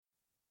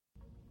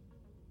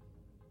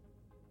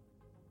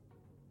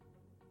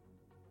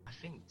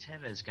think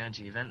Tevez going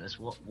to Juventus,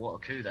 what a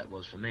coup that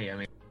was for me. I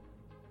mean,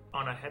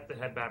 on a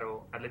head-to-head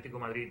battle, Atletico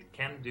Madrid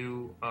can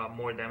do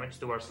more damage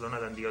to Barcelona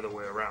than the other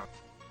way around.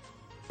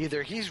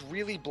 Either he's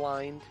really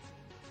blind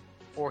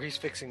or he's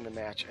fixing the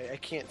match. I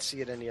can't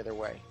see it any other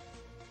way.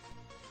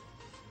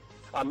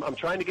 I'm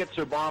trying to get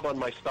Sir Bob on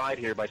my side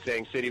here by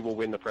saying City will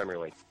win the Premier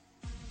League.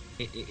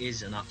 It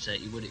is an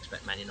upset. You would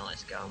expect Man United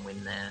to go and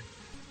win there.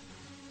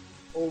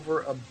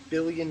 Over $1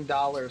 billion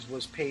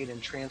was paid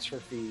in transfer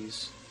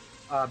fees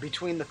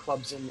between the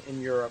clubs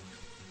in Europe.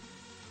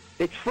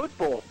 It's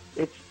football.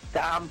 It's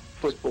damn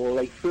football.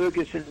 Like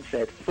Ferguson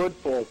said,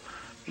 football.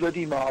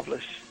 Bloody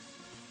marvellous.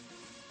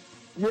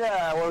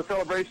 Yeah, well, the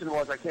celebration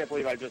was, I can't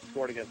believe I just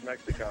scored against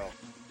Mexico.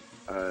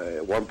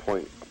 At one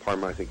point,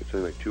 Parma, I think it's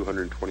something like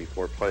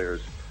 224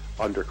 players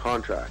under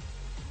contract.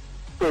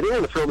 Hey, they're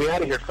going to throw me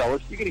out of here,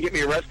 fellas. You're going to get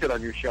me arrested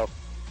on your show.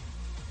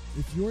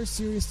 If you're a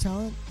serious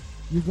talent,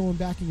 you're going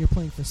back and you're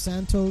playing for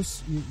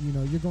Santos. You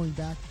know, you're going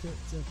back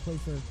to play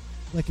for,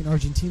 like in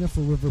Argentina,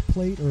 for River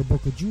Plate or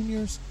Boca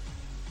Juniors,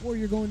 or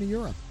you're going to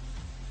Europe.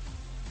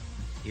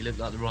 He looked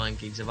like the Ryan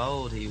Giggs of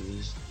old. He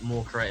was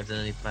more creative than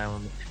any player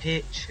on the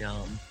pitch.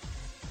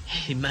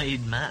 He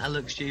made Mata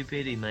look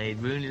stupid. He made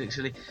Rooney look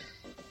silly.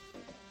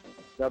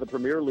 Now, the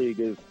Premier League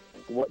is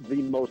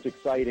the most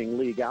exciting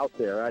league out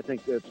there. I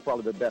think it's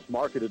probably the best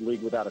marketed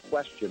league without a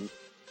question.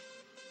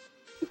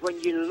 When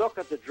you look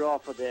at the draw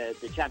for the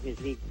Champions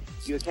League,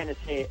 you kind of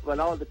say, well,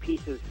 all the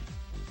pieces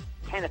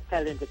kind of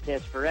fell into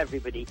place for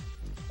everybody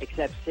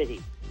except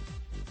City.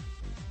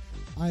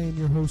 I am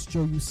your host,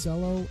 Joe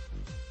Usello.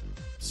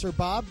 Sir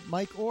Bob,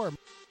 Mike Orr,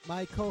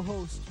 my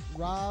co-host,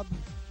 Rob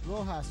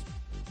Rojas,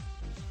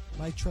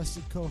 my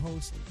trusted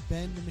co-host,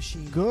 Ben the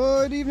Machine.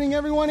 Good evening,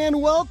 everyone,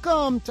 and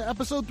welcome to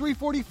episode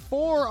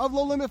 344 of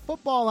Low Limit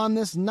Football on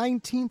this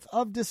 19th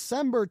of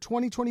December,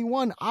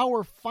 2021,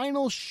 our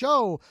final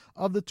show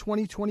of the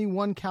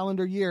 2021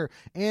 calendar year.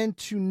 And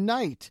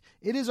tonight,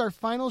 it is our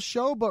final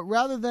show, but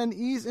rather than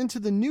ease into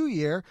the new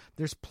year,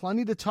 there's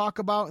plenty to talk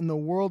about in the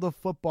world of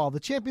football.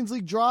 The Champions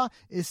League draw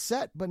is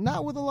set, but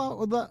not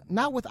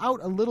without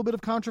a little bit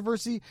of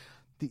controversy.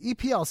 The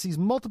EPL sees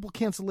multiple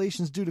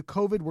cancellations due to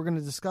COVID. We're going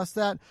to discuss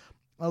that.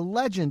 A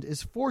legend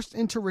is forced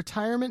into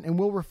retirement and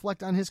will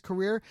reflect on his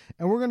career.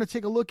 And we're going to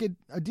take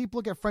a deep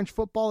look at French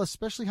football,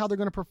 especially how they're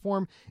going to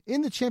perform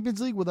in the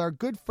Champions League with our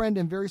good friend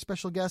and very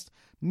special guest,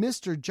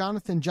 Mr.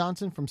 Jonathan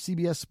Johnson from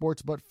CBS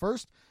Sports. But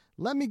first,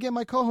 let me get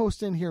my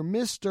co-host in here,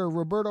 Mr.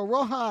 Roberto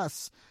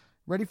Rojas.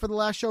 Ready for the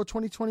last show of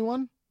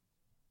 2021?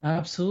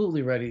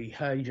 Absolutely ready.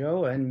 Hi,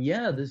 Joe. And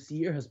yeah, this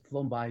year has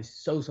flown by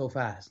so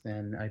fast.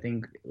 And I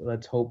think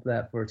let's hope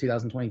that for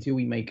 2022,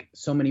 we make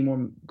so many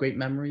more great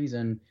memories.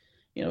 And,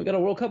 you know, we got a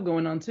World Cup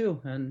going on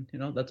too. And, you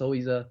know, that's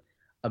always a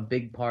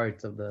big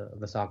part of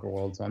the soccer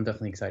world. So I'm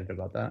definitely excited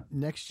about that.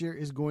 Next year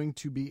is going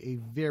to be a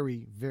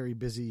very, very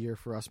busy year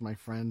for us, my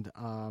friend.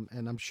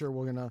 And I'm sure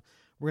we're going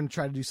to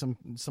try to do some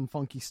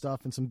funky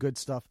stuff and some good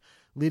stuff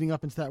leading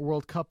up into that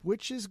World Cup,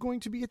 which is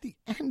going to be at the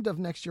end of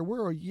next year.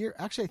 We're a year,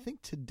 actually, I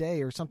think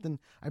today or something,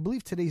 I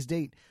believe today's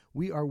date,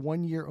 we are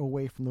 1 year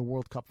away from the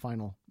World Cup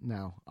final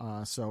now.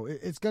 So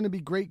it's going to be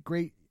a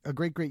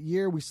great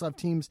year. We still have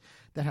teams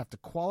that have to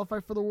qualify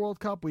for the World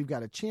Cup. We've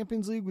got a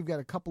Champions League. We've got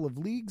a couple of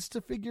leagues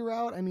to figure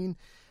out. I mean,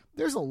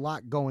 there's a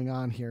lot going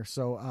on here.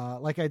 So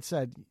like I'd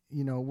said,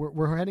 you know,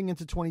 we're heading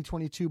into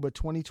 2022, but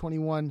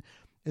 2021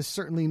 is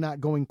certainly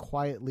not going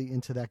quietly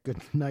into that good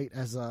night,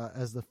 as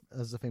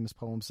the famous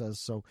poem says.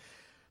 So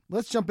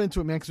let's jump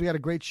into it, man, because we got a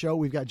great show.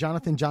 We've got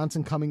Jonathan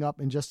Johnson coming up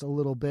in just a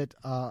little bit.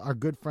 Our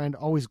good friend,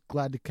 always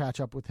glad to catch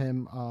up with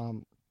him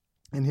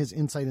and his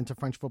insight into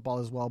French football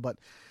as well. But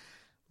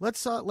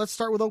let's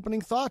start with opening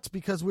thoughts,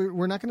 because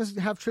we're not going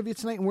to have trivia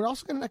tonight, and we're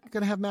also going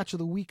to have match of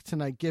the week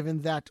tonight,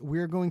 given that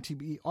we're going to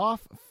be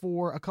off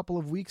for a couple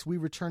of weeks. We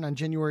return on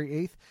January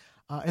 8th.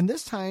 And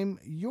this time,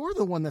 you're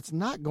the one that's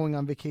not going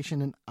on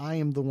vacation, and I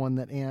am the one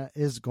that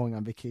is going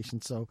on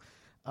vacation. So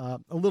a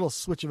little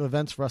switch of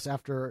events for us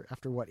after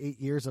 8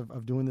 years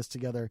of doing this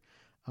together.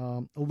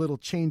 A little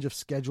change of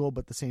schedule,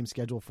 but the same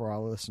schedule for our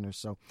listeners.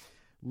 So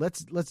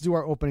let's do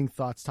our opening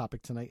thoughts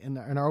topic tonight. And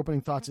our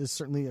opening thoughts is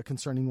certainly a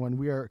concerning one.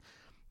 We are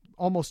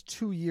almost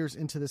 2 years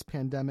into this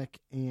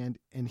pandemic, and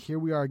here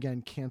we are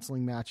again,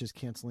 canceling matches,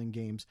 canceling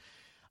games.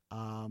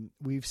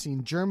 We've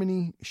seen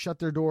Germany shut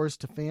their doors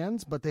to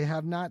fans, but they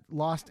have not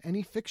lost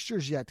any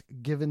fixtures yet,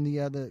 given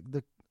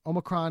the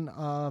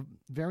Omicron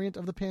variant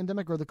of the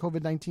pandemic, or the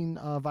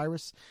COVID-19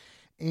 virus.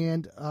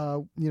 And,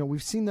 you know,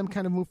 we've seen them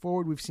kind of move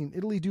forward. We've seen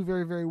Italy do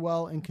very, very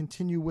well and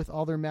continue with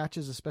all their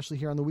matches, especially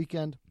here on the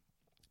weekend.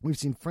 We've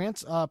seen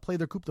France play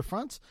their Coupe de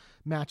France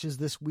matches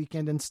this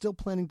weekend, and still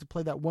planning to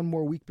play that one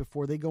more week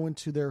before they go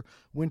into their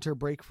winter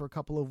break for a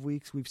couple of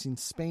weeks. We've seen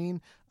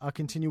Spain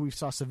continue. We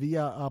saw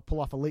Sevilla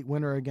pull off a late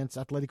winner against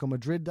Atletico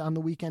Madrid on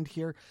the weekend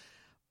here.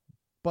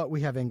 But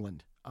we have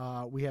England.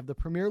 We have the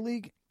Premier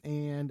League,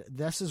 and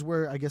this is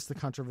where I guess the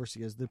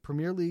controversy is. The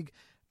Premier League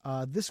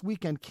this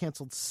weekend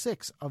canceled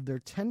 6 of their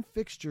 10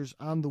 fixtures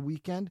on the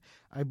weekend.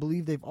 I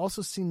believe they've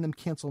also seen them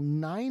cancel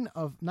 9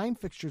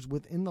 fixtures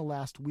within the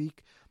last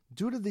week.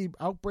 due to the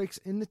outbreaks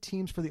in the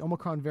teams for the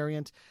Omicron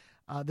variant,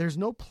 there's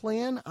no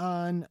plan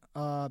on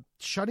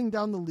shutting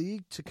down the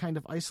league to kind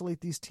of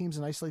isolate these teams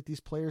and isolate these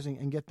players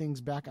and get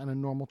things back on a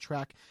normal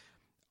track.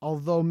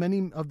 Although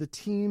many of the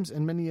teams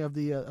and many of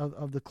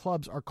the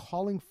clubs are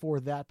calling for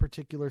that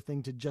particular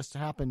thing to just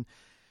happen.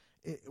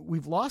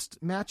 We've lost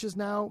matches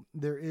now.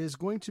 There is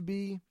going to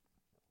be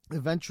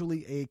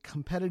eventually a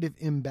competitive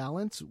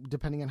imbalance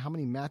depending on how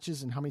many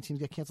matches and how many teams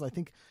get canceled. I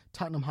think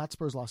Tottenham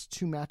Hotspurs lost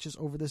 2 matches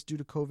over this due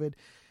to COVID.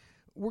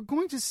 We're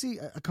going to see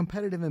a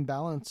competitive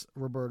imbalance,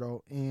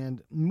 Roberto,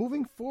 and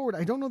moving forward,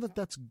 I don't know that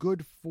that's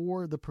good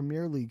for the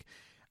Premier League.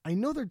 I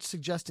know they're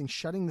suggesting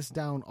shutting this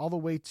down all the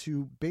way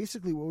to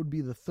basically what would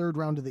be the third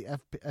round of the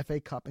FA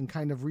Cup and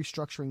kind of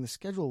restructuring the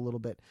schedule a little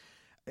bit.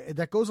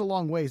 That goes a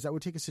long ways. That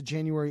would take us to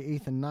January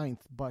 8th and 9th.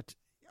 But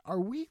are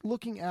we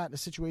looking at a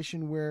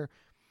situation where,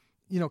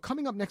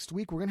 coming up next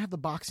week, we're going to have the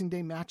Boxing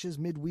Day matches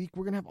midweek.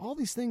 We're going to have all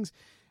these things.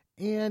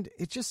 And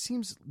it just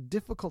seems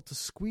difficult to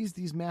squeeze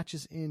these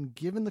matches in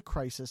given the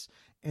crisis.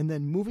 And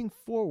then moving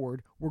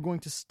forward, we're going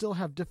to still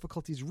have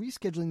difficulties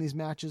rescheduling these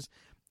matches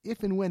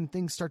if and when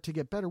things start to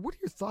get better. What are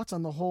your thoughts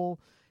on the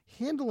whole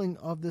handling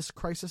of this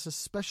crisis,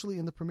 especially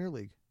in the Premier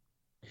League?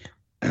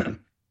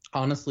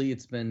 Honestly,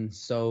 it's been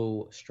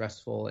so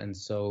stressful and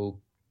so,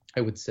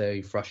 I would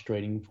say,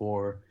 frustrating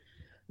for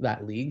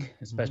that league,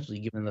 especially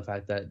given the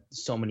fact that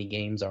so many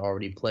games are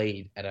already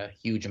played at a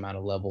huge amount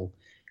of level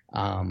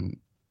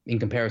in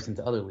comparison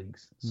to other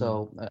leagues.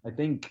 So I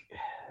think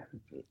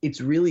it's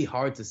really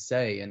hard to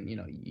say, and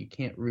you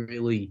can't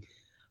really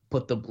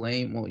put the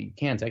blame. Well, you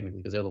can technically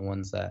because they're the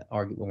ones that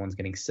are the ones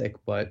getting sick,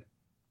 but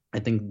I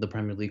think the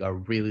Premier League are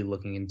really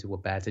looking into a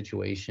bad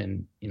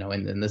situation,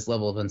 and this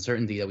level of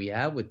uncertainty that we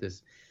have with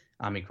this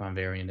Omicron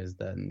variant is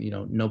that,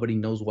 nobody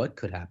knows what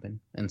could happen.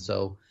 And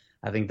so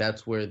I think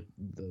that's where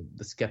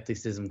the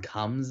skepticism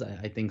comes.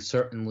 I think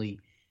certainly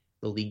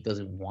the league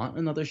doesn't want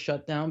another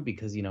shutdown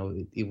because,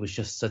 it was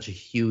just such a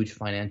huge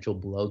financial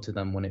blow to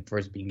them when it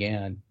first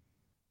began.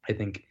 I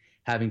think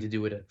having to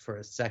do it for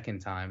a second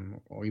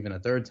time or even a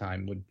third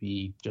time would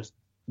be just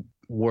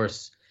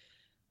worse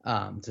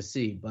to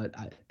see. But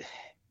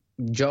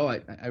Joe,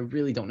 I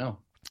really don't know.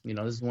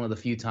 This is one of the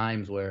few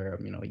times where,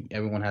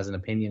 everyone has an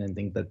opinion and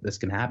think that this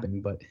can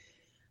happen, but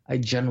I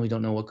generally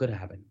don't know what could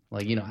happen.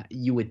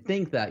 You would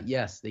think that,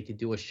 yes, they could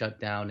do a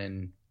shutdown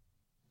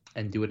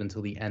and do it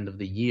until the end of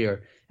the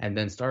year and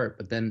then start.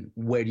 But then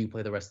where do you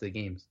play the rest of the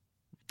games?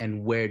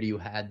 And where do you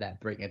have that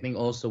break? I think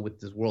also with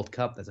this World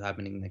Cup that's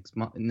happening next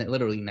month,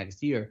 literally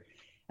next year,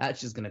 that's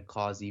just going to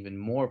cause even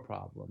more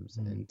problems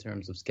in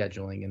terms of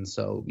scheduling. And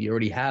so you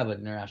already have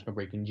an international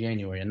break in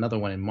January, another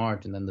one in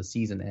March, and then the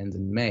season ends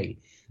in May.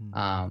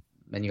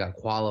 And you got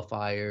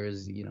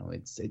qualifiers.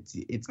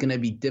 It's going to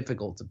be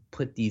difficult to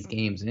put these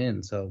games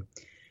in. So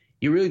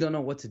you really don't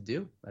know what to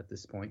do at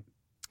this point.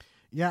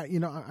 Yeah,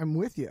 I'm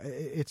with you.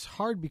 It's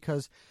hard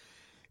because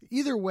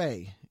either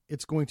way,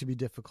 it's going to be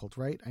difficult,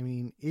 right? I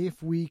mean,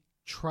 if we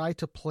try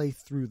to play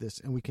through this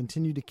and we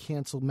continue to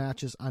cancel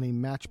matches on a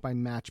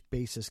match-by-match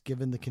basis,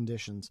 given the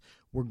conditions,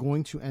 we're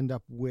going to end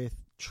up with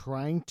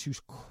trying to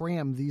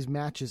cram these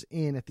matches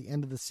in at the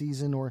end of the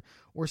season or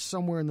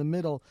somewhere in the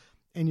middle.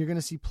 And you're going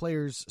to see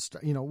players,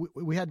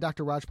 we had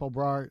Dr. Rajpal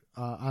Brar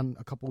on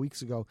a couple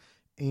weeks ago,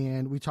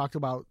 and we talked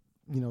about,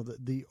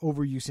 the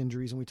overuse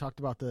injuries, and we talked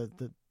about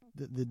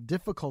the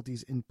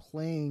difficulties in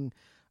playing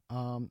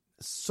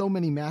so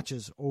many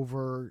matches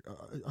over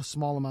a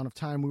small amount of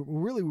time.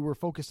 We were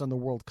focused on the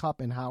World Cup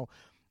and how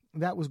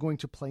that was going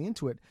to play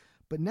into it.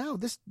 But now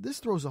this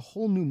throws a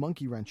whole new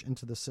monkey wrench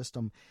into the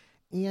system.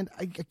 And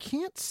I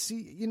can't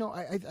see,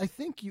 I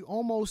think you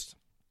almost,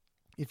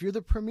 if you're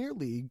the Premier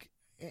League,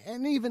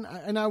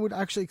 and I would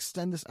actually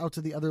extend this out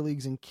to the other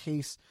leagues in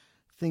case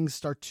things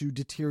start to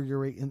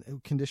deteriorate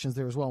in conditions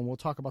there as well. And we'll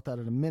talk about that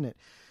in a minute.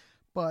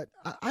 But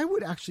I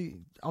would actually,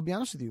 I'll be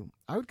honest with you,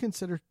 I would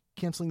consider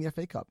canceling the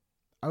FA Cup.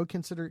 I would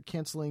consider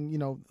canceling,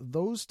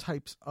 those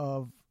types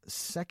of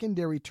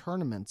secondary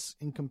tournaments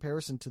in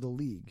comparison to the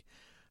league,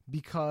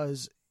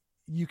 because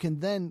you can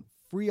then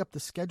free up the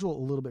schedule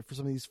a little bit for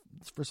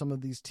some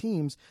of these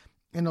teams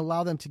and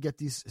allow them to get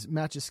these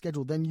matches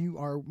scheduled. Then you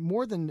are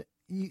more than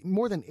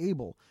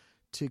able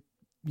to,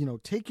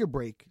 take your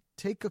break,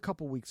 take a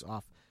couple weeks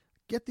off,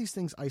 get these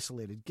things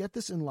isolated, get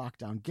this in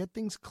lockdown, get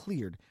things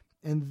cleared,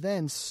 and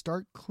then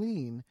start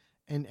clean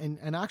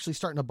and actually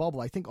start in a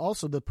bubble. I think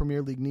also the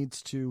Premier League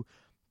needs to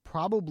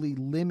probably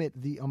limit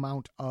the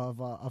amount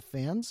of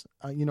fans.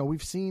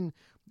 We've seen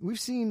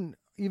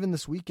even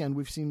this weekend,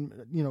 we've seen,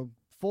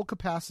 full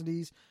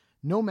capacities,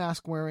 no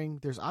mask wearing.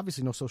 There's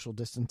obviously no social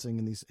distancing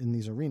in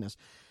these arenas.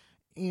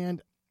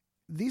 And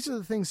these are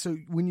the things. So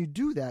when you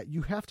do that,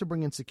 you have to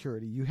bring in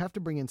security, you have to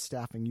bring in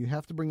staffing, you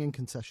have to bring in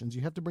concessions,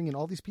 you have to bring in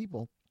all these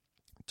people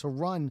to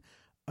run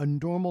a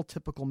normal,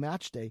 typical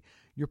match day.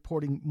 You're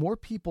putting more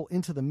people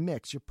into the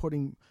mix. You're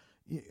putting,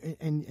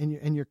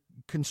 and you're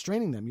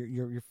constraining them.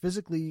 You're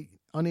physically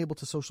unable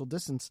to social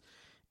distance,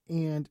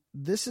 and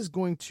this is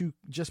going to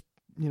just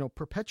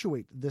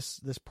perpetuate this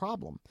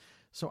problem.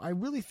 So I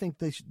really think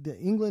the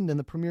England and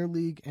the Premier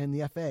League and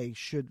the FA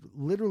should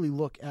literally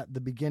look at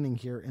the beginning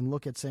here and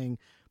look at saying,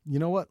 you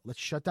know what, let's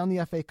shut down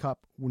the FA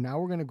Cup. Now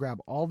we're going to grab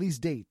all these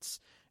dates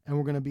and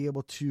we're going to be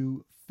able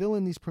to fill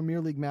in these Premier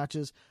League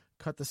matches,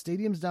 cut the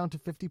stadiums down to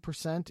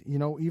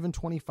 50%, even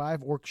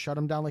 25, or shut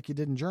them down like you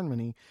did in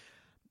Germany.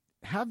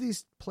 Have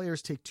these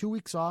players take 2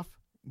 weeks off,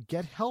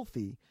 get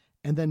healthy,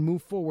 and then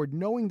move forward,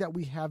 knowing that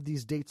we have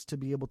these dates to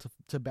be able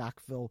to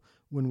backfill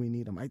when we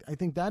need them. I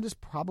think that is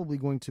probably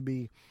going to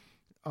be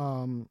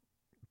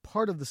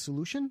part of the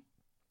solution.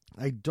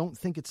 I don't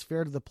think it's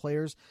fair to the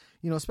players,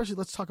 especially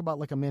let's talk about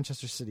like a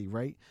Manchester City,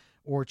 right?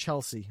 Or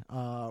Chelsea,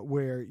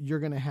 where you're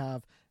going to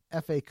have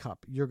FA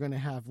Cup, you're going to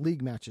have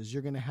league matches,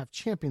 you're going to have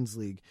Champions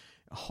League,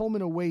 home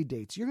and away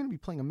dates. You're going to be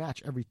playing a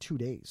match every 2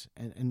 days.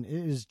 And it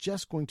is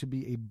just going to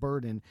be a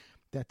burden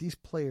that these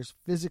players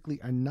physically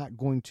are not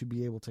going to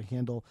be able to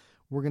handle.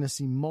 We're going to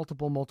see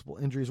multiple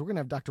injuries. We're going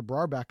to have Dr.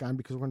 Brar back on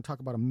because we're going to talk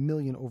about 1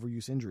 million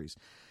overuse injuries.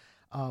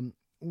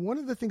 One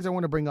of the things I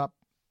want to bring up,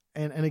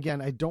 and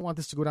again, I don't want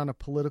this to go down a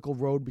political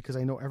road because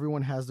I know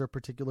everyone has their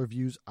particular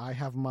views. I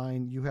have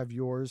mine, you have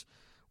yours.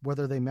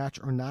 Whether they match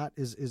or not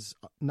is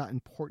not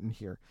important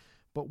here.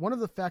 But one of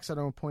the facts that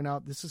I want to point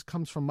out,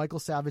 comes from Michael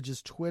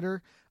Savage's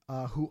Twitter,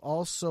 who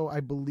also,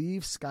 I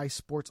believe, Sky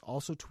Sports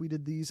also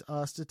tweeted these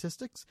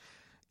statistics.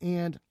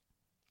 And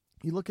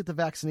you look at the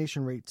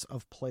vaccination rates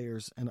of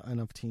players and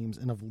of teams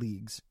and of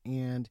leagues.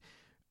 And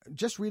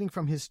just reading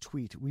from his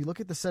tweet, we look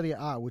at the Serie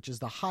A, which is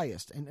the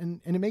highest. And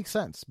it makes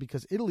sense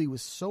because Italy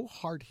was so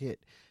hard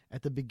hit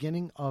at the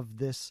beginning of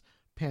this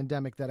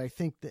pandemic that I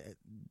think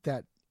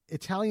that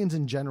Italians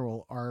in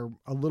general are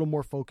a little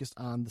more focused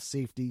on the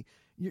safety.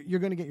 You're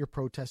going to get your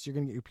protests. You're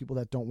going to get your people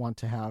that don't want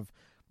to have,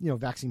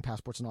 vaccine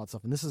passports and all that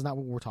stuff. And this is not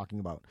what we're talking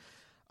about.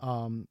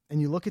 And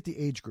you look at the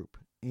age group,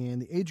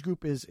 and the age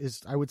group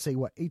is I would say,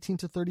 18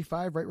 to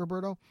 35, right,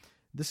 Roberto?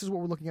 This is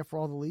what we're looking at for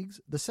all the leagues.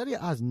 The Serie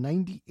A is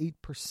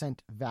 98%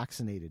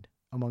 vaccinated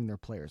among their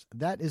players.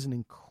 That is an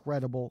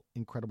incredible,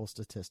 incredible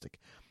statistic.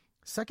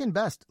 Second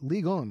best,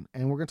 Ligue 1,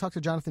 and we're going to talk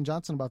to Jonathan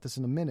Johnson about this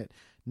in a minute,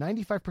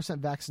 95%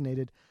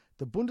 vaccinated.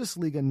 The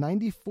Bundesliga,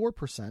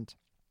 94%.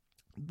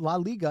 La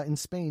Liga in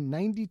Spain,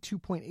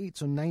 92.8%,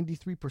 so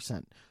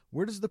 93%.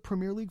 Where does the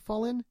Premier League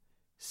fall in?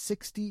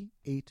 68%.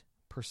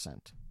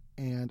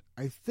 And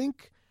I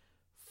think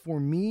for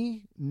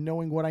me,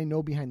 knowing what I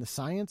know behind the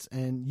science,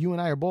 and you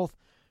and I are both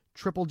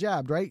triple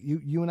jabbed, right?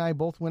 You and I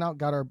both went out,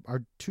 got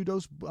our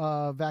 2-dose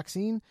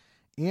vaccine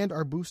and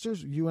our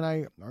boosters. You and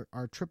I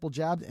are triple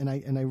jabbed, and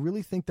I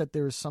really think that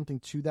there is something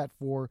to that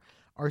for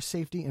our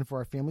safety and for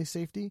our family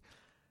safety.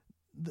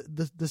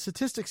 The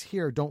statistics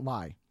here don't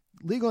lie.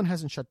 Ligue 1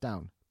 hasn't shut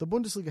down. The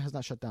Bundesliga has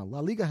not shut down. La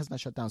Liga has not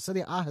shut down.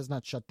 Serie A has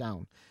not shut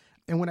down.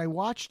 And when I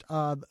watched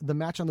the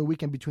match on the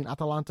weekend between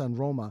Atalanta and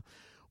Roma,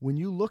 when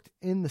you looked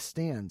in the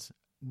stands,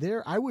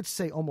 there I would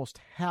say almost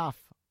half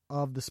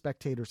of the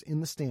spectators in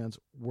the stands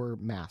were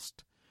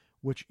masked,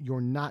 which you're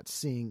not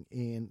seeing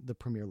in the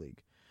Premier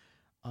League.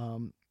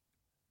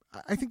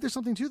 I think there's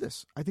something to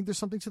this. I think there's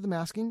something to the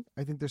masking.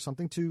 I think there's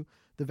something to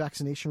the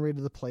vaccination rate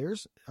of the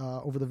players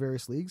over the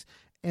various leagues.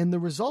 And the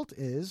result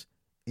is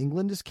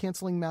England is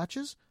canceling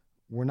matches.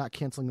 We're not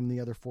canceling them in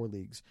the other 4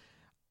 leagues.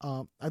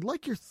 I'd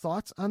like your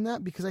thoughts on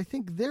that because I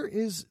think there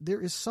is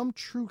some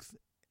truth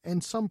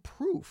and some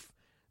proof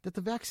that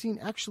the vaccine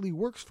actually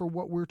works for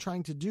what we're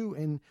trying to do,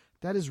 and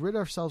that is rid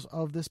ourselves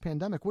of this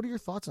pandemic. What are your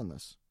thoughts on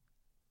this?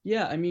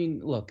 Yeah, I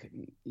mean, look,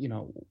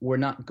 we're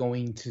not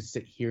going to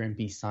sit here and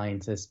be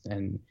scientists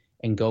and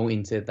go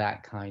into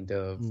that kind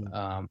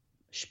of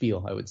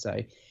spiel, I would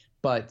say.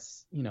 But,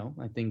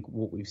 I think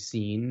what we've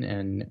seen,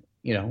 and,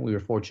 we were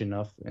fortunate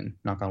enough, and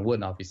knock on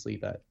wood, obviously,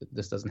 that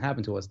this doesn't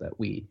happen to us, that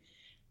we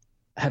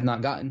have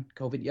not gotten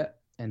COVID yet.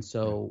 And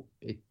so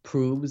it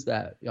proves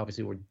that,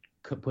 obviously, we're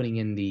putting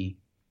in the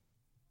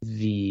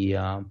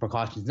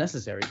precautions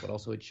necessary, but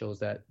also it shows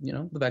that,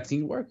 the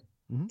vaccines work.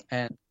 Mm-hmm.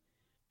 And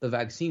the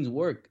vaccines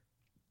work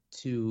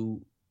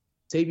to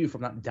save you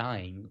from not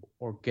dying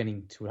or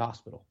getting to a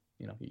hospital.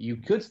 You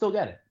could still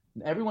get it.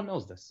 Everyone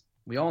knows this.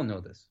 We all know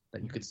this,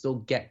 that you could still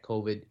get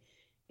COVID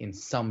in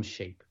some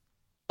shape,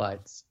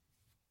 but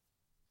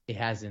it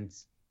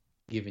hasn't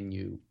given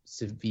you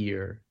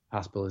severe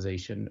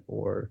hospitalization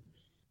or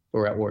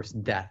at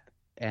worst death.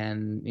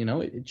 And,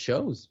 it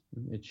shows.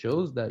 It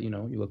shows that, you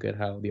look at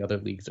how the other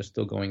leagues are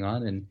still going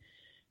on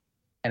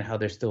and how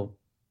they're still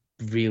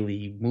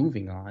really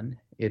moving on.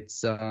 It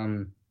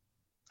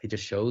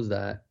just shows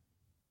that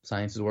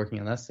science is working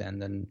on this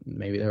end, and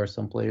maybe there are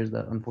some players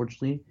that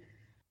unfortunately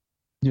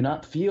do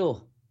not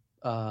feel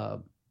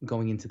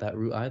going into that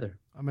route either.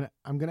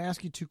 I'm gonna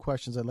ask you 2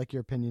 questions. I'd like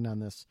your opinion on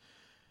this.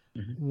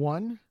 Mm-hmm.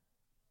 1,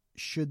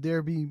 should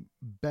there be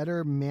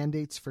better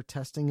mandates for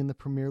testing in the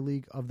Premier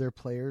League of their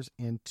players?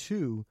 And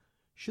 2,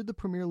 should the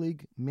Premier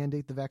League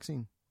mandate the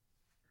vaccine?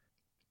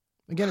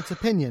 Again, it's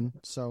opinion.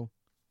 So,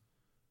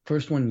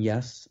 first one,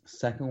 yes.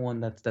 Second one,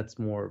 that's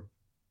more.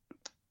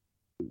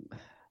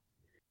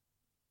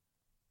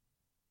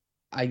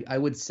 I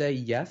would say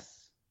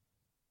yes,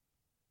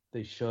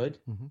 they should,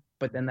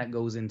 But then that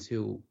goes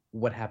into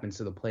what happens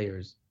to the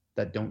players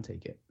that don't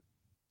take it.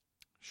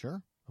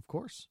 Sure, of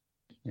course.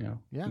 Yeah.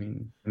 I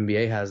mean,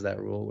 NBA has that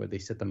rule where they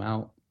sit them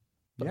out.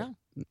 Yeah.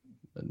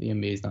 The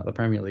NBA is not the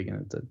Premier League,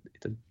 and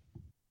it's a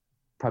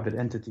private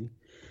entity.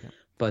 Yeah.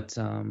 But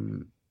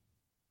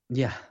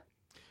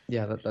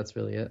that's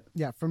really it.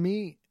 Yeah, for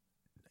me,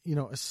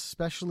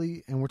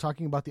 especially, and we're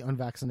talking about the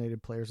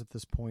unvaccinated players at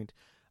this point.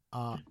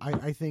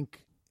 I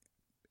think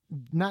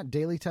not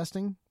daily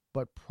testing,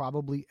 but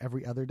probably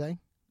every other day,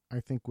 I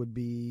think would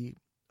be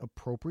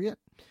appropriate.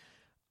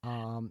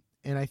 And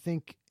I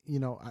think,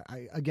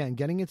 again,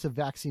 getting into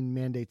vaccine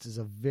mandates is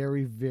a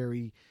very,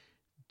 very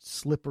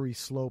slippery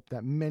slope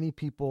that many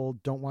people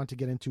don't want to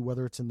get into,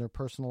 whether it's in their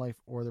personal life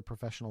or their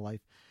professional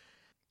life.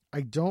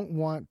 I don't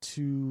want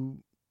to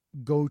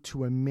go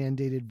to a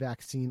mandated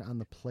vaccine on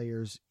the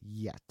players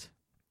yet.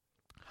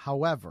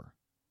 However,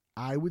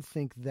 I would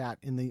think that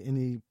in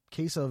the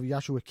case of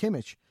Joshua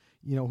Kimmich,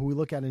 who we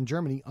look at in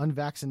Germany,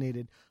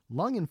 unvaccinated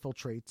lung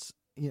infiltrates,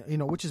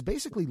 which is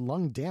basically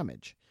lung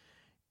damage.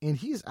 And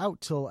he's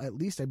out till at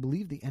least, I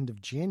believe, the end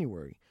of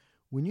January.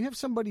 When you have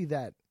somebody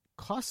that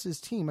costs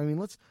his team, I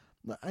mean,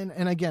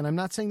 and again, I'm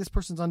not saying this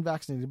person's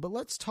unvaccinated, but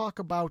let's talk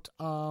about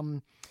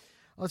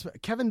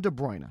Kevin De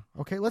Bruyne.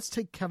 Okay, let's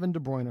take Kevin De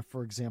Bruyne,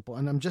 for example,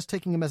 and I'm just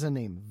taking him as a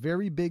name.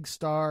 Very big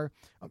star.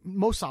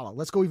 Mo Salah.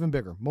 Let's go even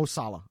bigger. Mo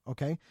Salah,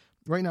 okay?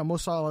 Right now, Mo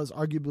Salah is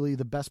arguably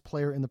the best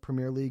player in the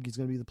Premier League. He's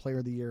going to be the player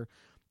of the year.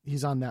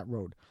 He's on that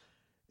road.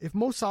 If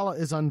Mo Salah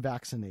is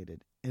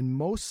unvaccinated and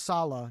Mo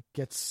Salah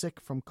gets sick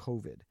from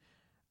COVID,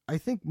 I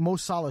think Mo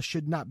Salah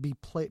should not be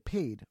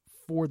paid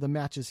for the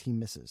matches he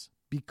misses,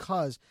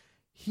 because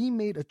he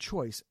made a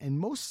choice, and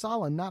Mo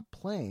Salah not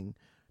playing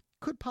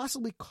could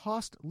possibly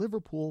cost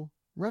Liverpool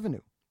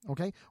revenue,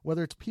 okay?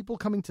 Whether it's people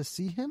coming to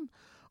see him,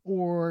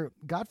 or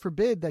God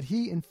forbid that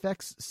he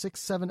infects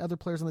 6-7 other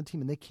players on the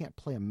team and they can't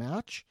play a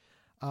match,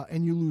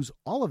 and you lose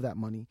all of that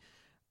money.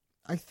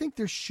 I think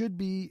there should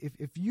be,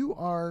 if you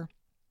are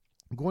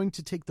going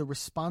to take the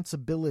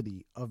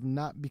responsibility of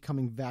not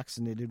becoming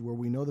vaccinated, where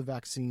we know the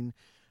vaccine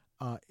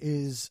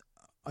is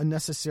a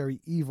necessary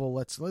evil,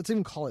 let's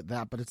even call it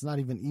that, but it's not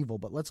even evil,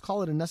 but let's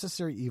call it a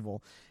necessary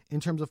evil in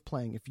terms of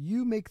playing. If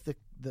you make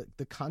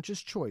the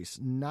conscious choice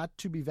not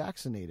to be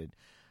vaccinated,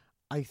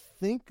 I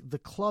think the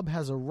club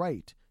has a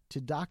right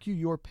to dock you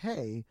your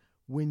pay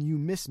when you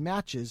miss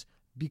matches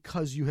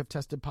because you have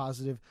tested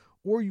positive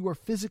or you are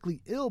physically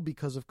ill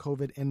because of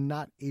COVID and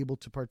not able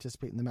to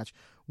participate in the match.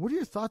 What are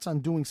your thoughts on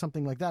doing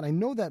something like that? I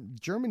know that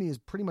Germany has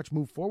pretty much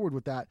moved forward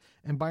with that,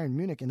 and Bayern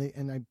Munich,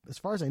 as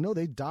far as I know,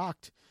 they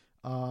docked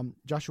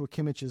Joshua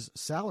Kimmich's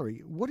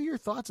salary. What are your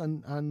thoughts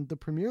on the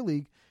Premier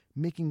League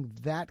making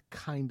that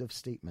kind of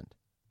statement?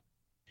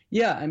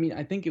 Yeah, I mean,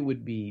 I think it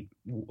would be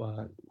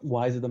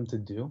wise of them to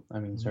do. I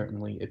mean,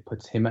 certainly it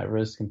puts him at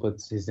risk and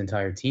puts his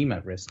entire team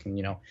at risk.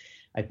 And,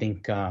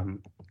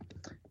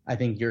 I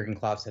think Jurgen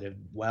Klopp said it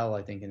well,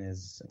 I think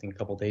a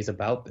couple of days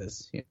about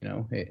this.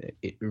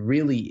 It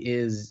really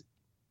is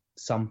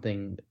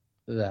something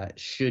that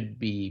should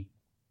be,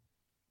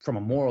 from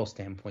a moral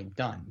standpoint,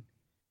 done,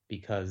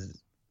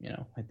 because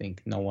I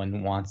think no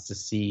one wants to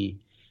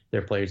see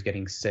their players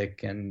getting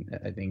sick, and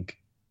I think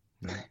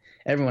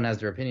everyone has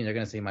their opinion. They're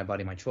going to say my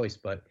body, my choice,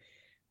 but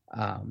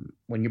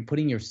when you're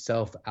putting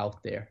yourself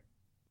out there,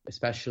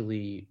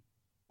 especially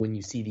when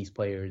you see these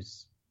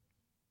players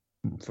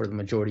for the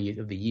majority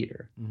of the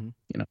year,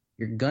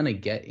 you're going to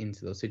get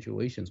into those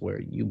situations where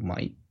you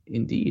might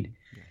indeed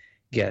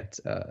get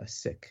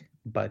sick.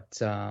 But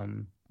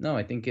no,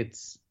 I think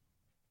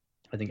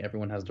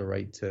everyone has the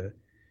right to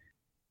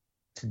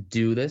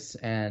do this.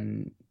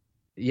 And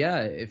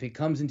yeah, if it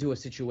comes into a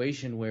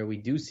situation where we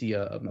do see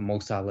a Mo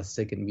Salah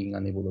sick and being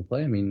unable to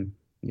play,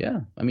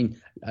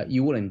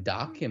 you wouldn't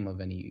dock him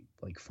of any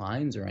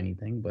fines or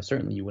anything, but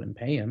certainly you wouldn't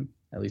pay him,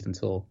 at least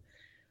until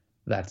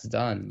that's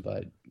done.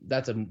 But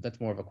that's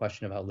more of a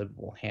question of how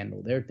Liverpool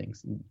handle their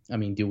things. I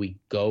mean, do we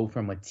go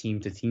from a team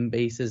to team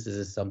basis? Is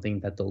this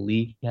something that the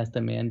league has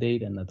to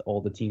mandate and that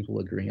all the teams will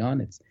agree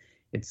on?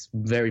 It's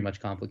very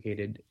much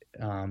complicated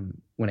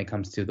when it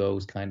comes to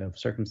those kind of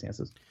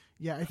circumstances.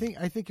 Yeah, I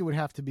think it would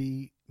have to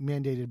be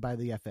mandated by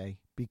the FA,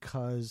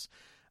 because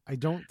I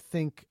don't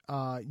think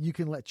you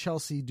can let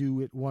Chelsea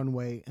do it one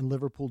way and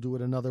Liverpool do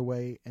it another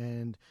way,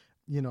 and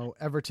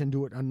Everton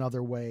do it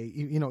another way.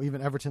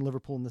 Even Everton,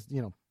 Liverpool, in this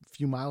a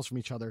few miles from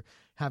each other,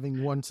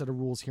 having one set of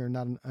rules here and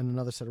not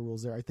another set of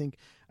rules there. I think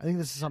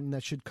this is something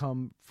that should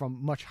come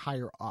from much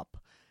higher up.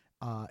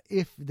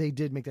 If they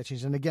did make that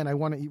change. And again, I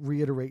want to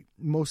reiterate,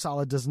 Mo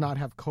Salah does not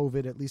have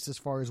COVID, at least as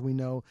far as we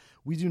know.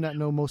 We do not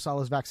know Mo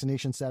Salah's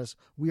vaccination status.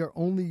 We are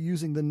only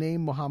using the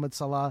name Mohamed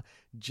Salah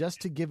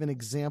just to give an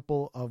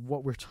example of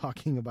what we're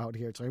talking about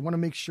here. So I want to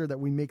make sure that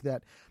we make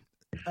that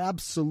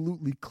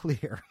absolutely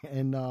clear.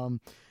 And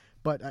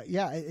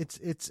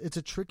it's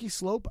a tricky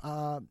slope.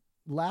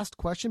 Last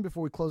question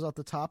before we close out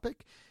the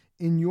topic.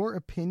 In your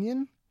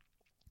opinion,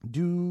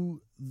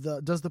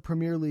 does the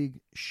Premier League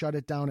shut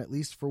it down at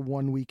least for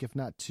 1 week, if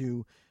not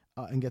two,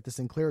 and get this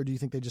thing clear, or do you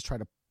think they just try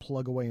to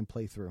plug away and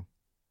play through?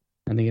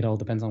 I think it all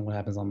depends on what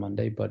happens on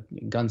Monday, but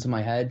gun to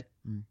my head,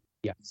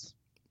 yes.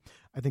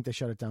 I think they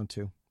shut it down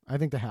too. I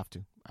think they have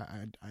to.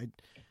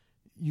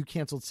 You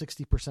canceled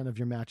 60% of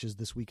your matches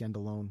this weekend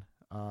alone.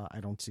 I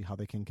don't see how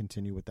they can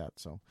continue with that.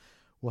 So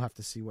we'll have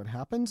to see what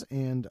happens.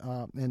 And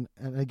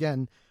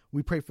again,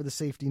 we pray for the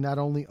safety not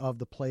only of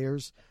the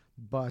players,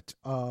 but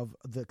of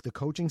the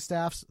coaching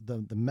staffs,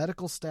 the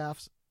medical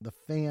staffs, the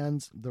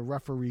fans, the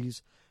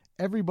referees,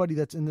 everybody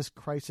that's in this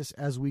crisis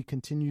as we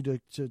continue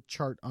to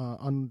chart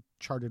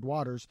uncharted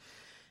waters.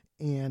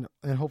 And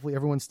hopefully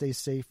everyone stays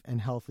safe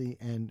and healthy,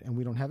 and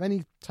we don't have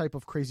any type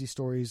of crazy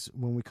stories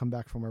when we come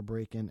back from our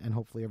break, and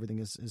hopefully everything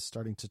is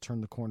starting to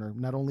turn the corner,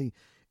 not only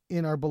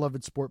in our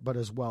beloved sport, but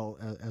as well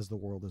as the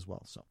world as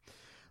well. So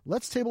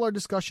let's table our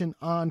discussion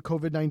on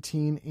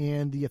COVID-19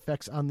 and the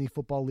effects on the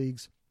football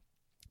leagues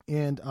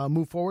and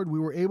move forward. We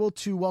were able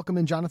to welcome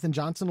in Jonathan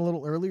Johnson a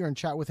little earlier and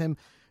chat with him.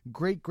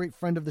 Great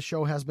friend of the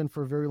show, has been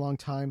for a very long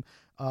time.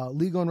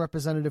 Legal and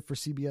representative for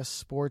CBS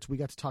Sports. We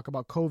got to talk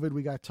about COVID.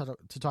 We got to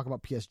talk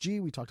about PSG.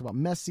 We talked about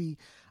Messi.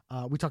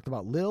 We talked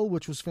about Lille,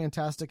 which was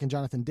fantastic, and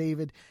Jonathan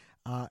David.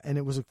 And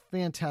it was a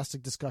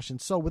fantastic discussion.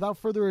 So without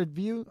further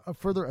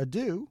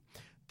ado,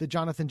 the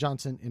Jonathan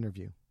Johnson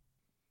interview.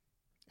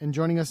 And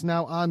joining us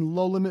now on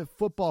Low Limit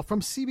Football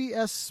from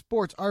CBS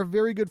Sports, our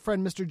very good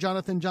friend, Mr.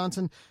 Jonathan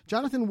Johnson.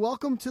 Jonathan,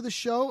 welcome to the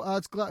show.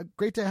 It's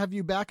great to have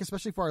you back,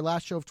 especially for our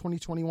last show of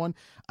 2021.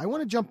 I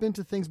want to jump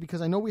into things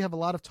because I know we have a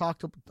lot to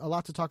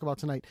talk about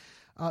tonight.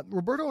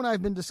 Roberto and I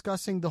have been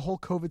discussing the whole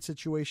COVID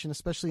situation,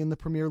 especially in the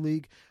Premier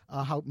League,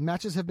 how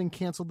matches have been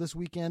canceled this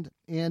weekend,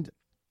 and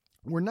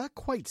we're not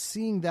quite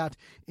seeing that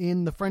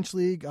in the French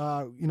league.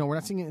 We're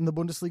not seeing it in the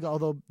Bundesliga,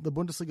 although the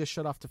Bundesliga is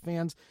shut off to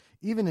fans.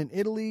 Even in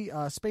Italy,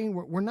 Spain,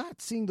 we're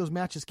not seeing those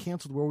matches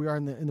canceled where we are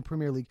in the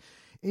Premier League.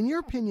 In your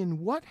opinion,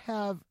 what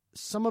have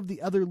some of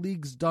the other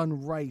leagues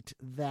done right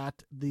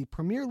that the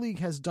Premier League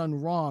has done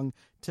wrong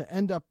to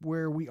end up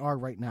where we are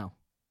right now?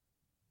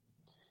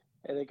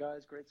 Hey there,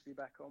 guys. Great to be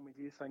back on with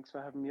you. Thanks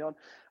for having me on.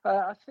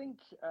 I think,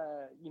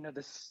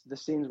 the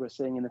scenes we're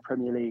seeing in the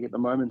Premier League at the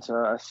moment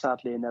are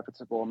sadly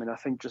inevitable. I mean, I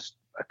think just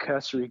a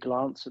cursory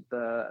glance at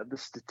the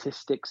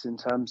statistics in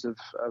terms of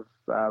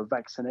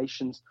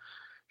vaccinations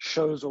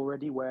shows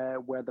already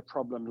where the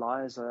problem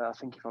lies. I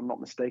think, if I'm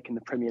not mistaken,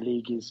 the Premier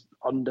League is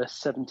under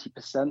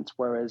 70%,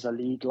 whereas a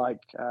league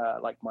like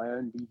my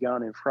own Ligue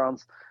 1 in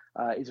France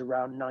is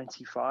around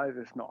 95,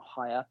 if not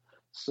higher.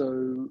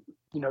 So,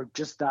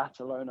 just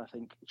that alone, I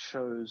think,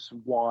 shows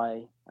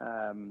why,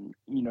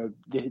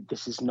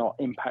 this is not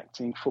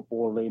impacting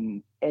football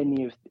in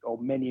any of or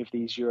many of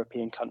these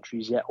European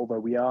countries yet, although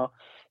we are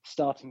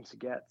starting to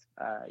get,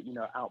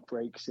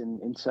 outbreaks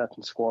in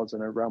certain squads. I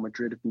know Real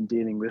Madrid have been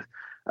dealing with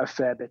a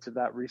fair bit of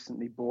that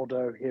recently,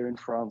 Bordeaux here in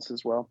France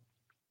as well.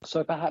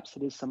 So perhaps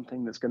it is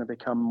something that's going to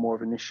become more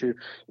of an issue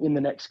in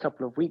the next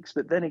couple of weeks.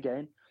 But then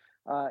again,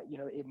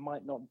 it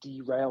might not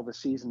derail the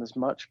season as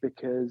much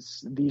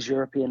because these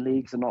European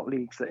leagues are not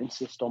leagues that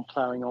insist on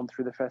ploughing on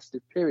through the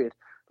festive period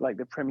like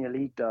the Premier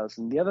League does.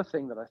 And the other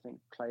thing that I think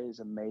plays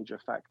a major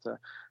factor,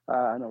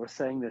 and I was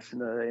saying this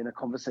in a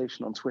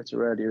conversation on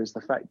Twitter earlier, is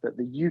the fact that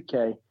the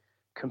UK,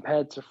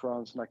 compared to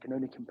France, and I can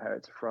only compare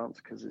it to France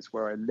because it's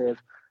where I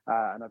live,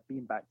 and I've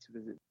been back to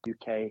visit the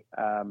UK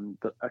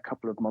a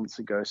couple of months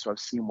ago, so I've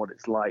seen what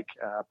it's like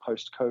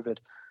post-COVID.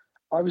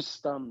 I was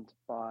stunned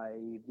by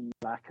the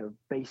lack of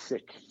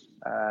basic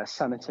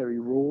sanitary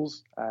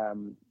rules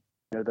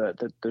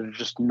that are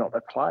just not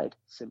applied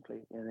simply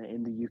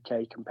in the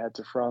UK compared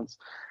to France.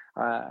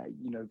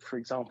 For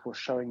example,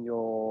 showing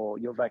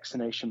your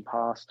vaccination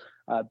pass,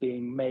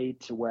 being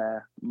made to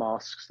wear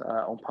masks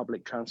on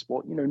public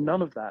transport.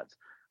 None of that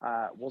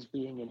was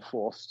being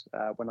enforced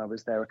when I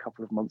was there a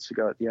couple of months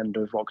ago at the end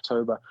of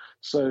October.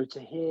 So to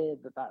hear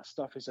that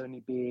stuff is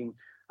only being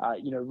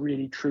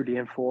really truly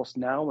enforced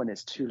now when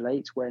it's too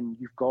late, when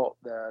you've got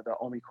the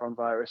Omicron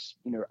virus,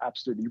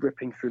 absolutely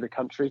ripping through the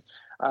country,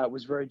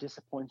 was very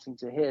disappointing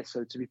to hear.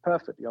 So to be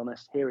perfectly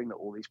honest, hearing that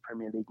all these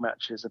Premier League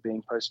matches are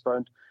being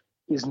postponed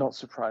is not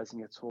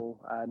surprising at all,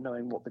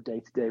 knowing what the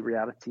day-to-day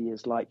reality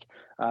is like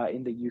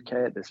in the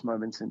UK at this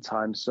moment in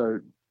time. So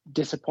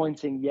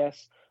disappointing,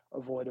 yes.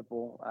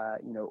 Avoidable,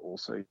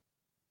 also,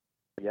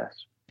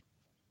 yes.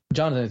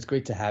 Jonathan, it's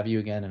great to have you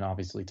again, and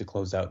obviously to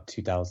close out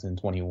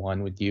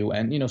 2021 with you.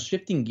 And,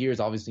 shifting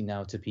gears obviously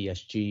now to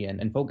PSG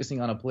and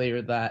focusing on a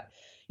player that,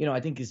 I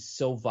think is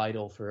so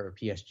vital for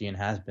PSG and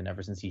has been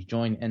ever since he's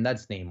joined, and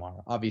that's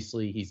Neymar.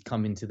 Obviously, he's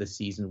come into the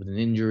season with an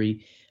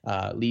injury,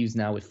 leaves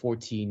now with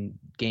 14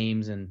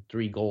 games and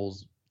 3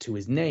 goals to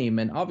his name,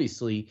 and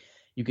obviously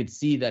you could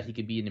see that he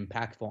could be an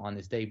impactful on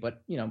this day.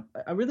 But,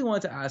 I really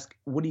wanted to ask,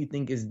 what do you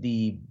think is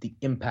the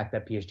impact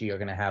that PSG are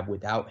going to have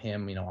without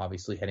him,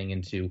 obviously heading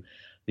into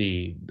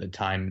the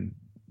time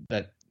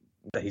that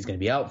he's going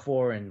to be out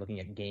for, and looking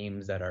at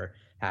games that are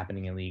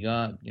happening in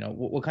Liga?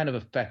 What kind of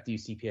effect do you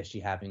see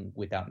PSG having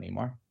without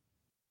Neymar?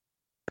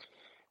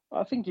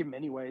 I think in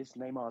many ways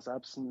Neymar's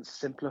absence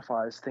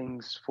simplifies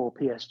things for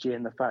PSG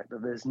in the fact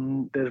that there's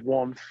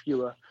one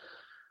fewer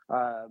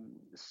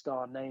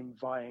star name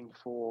vying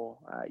for,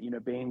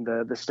 being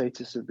the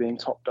status of being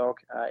top dog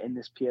in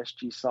this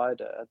PSG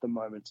side at the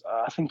moment.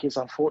 I think it's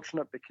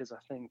unfortunate because I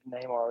think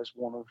Neymar is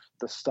one of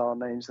the star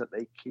names that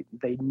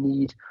they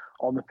need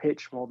on the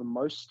pitch more than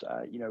most.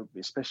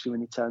 Especially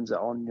when he turns it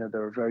on.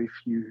 There are very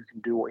few who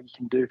can do what he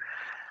can do.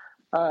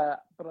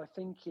 But I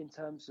think in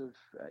terms of,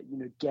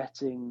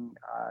 getting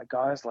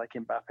guys like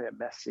Mbappe and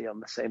Messi on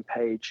the same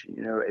page,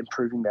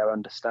 improving their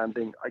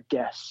understanding, I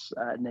guess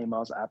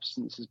Neymar's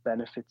absence has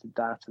benefited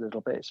that a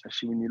little bit,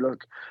 especially when you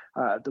look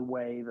at the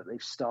way that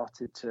they've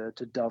started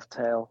to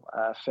dovetail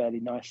fairly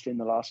nicely in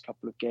the last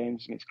couple of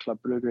games against Club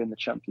Brugge in the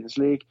Champions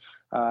League,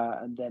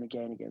 and then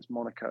again against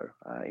Monaco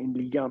in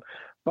Ligue 1.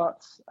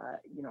 But,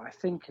 I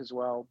think as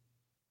well,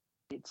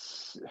 it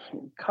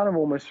kind of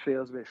almost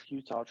feels a bit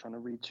futile trying to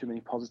read too many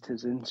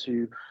positives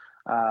into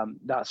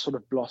that sort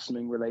of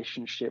blossoming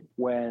relationship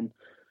when,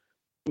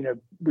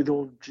 with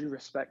all due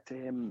respect to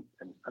him,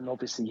 and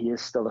obviously he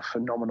is still a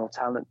phenomenal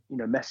talent,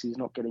 Messi is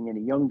not getting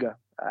any younger.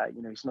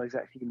 He's not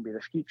exactly going to be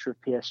the future of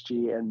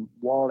PSG. And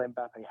while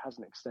Mbappe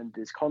hasn't extended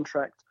his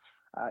contract,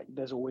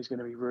 there's always going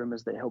to be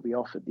rumours that he'll be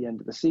off at the end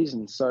of the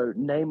season. So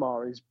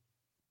Neymar is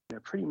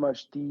pretty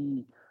much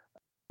the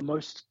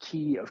most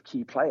key of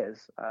key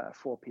players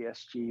for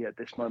PSG at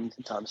this moment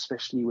in time,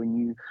 especially when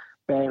you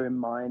bear in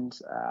mind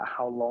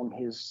how long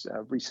his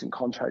recent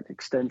contract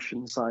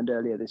extension signed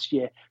earlier this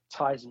year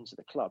ties into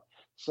the club.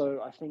 So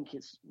I think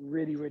it's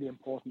really, really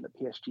important that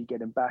PSG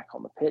get him back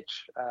on the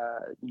pitch,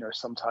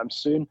 sometime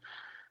soon.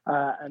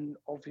 And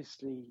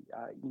obviously,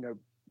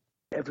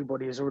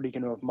 everybody is already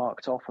going to have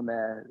marked off in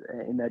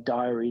their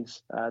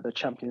diaries the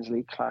Champions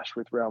League clash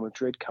with Real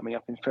Madrid coming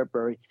up in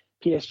February.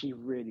 PSG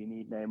really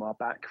need Neymar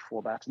back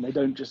for that, and they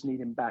don't just need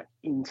him back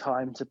in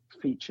time to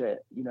feature,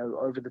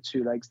 over the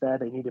two legs there.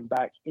 They need him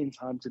back in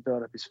time to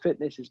build up his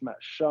fitness, his match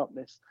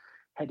sharpness,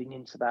 heading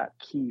into that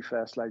key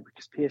first leg,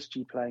 because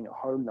PSG playing at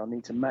home, they'll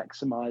need to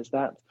maximise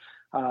that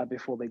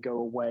before they go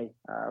away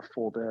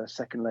for the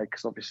second leg,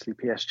 because obviously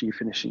PSG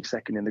finishing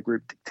second in the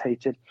group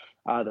dictated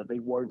that they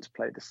won't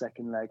play the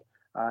second leg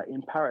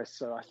in Paris.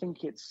 So I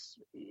think it's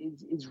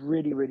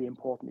really, really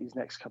important these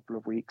next couple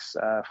of weeks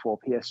for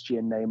PSG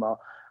and Neymar.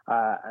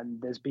 And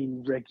there's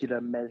been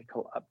regular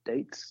medical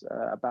updates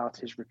about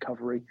his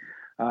recovery.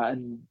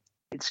 And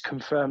it's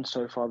confirmed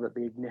so far that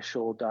the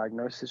initial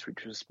diagnosis,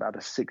 which was about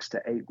a 6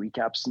 to 8 week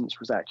absence,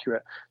 was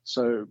accurate.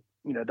 So,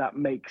 that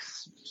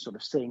makes sort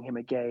of seeing him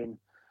again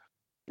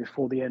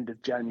before the end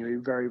of January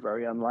very,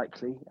 very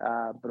unlikely.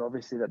 But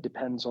obviously that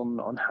depends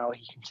on how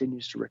he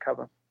continues to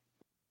recover.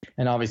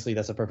 And obviously,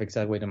 that's a perfect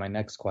segue to my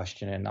next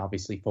question. And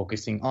obviously,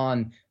 focusing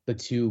on the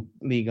two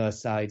Liga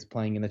sides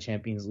playing in the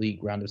Champions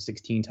League round of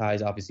 16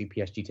 ties. Obviously,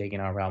 PSG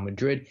taking on Real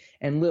Madrid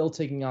and Lille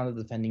taking on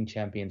the defending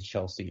champions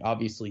Chelsea.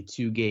 Obviously,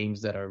 two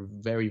games that are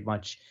very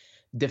much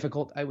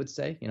difficult, I would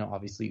say.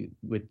 Obviously,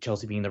 with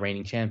Chelsea being the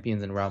reigning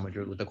champions and Real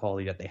Madrid with the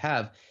quality that they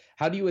have.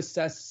 How do you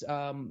assess,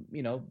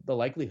 the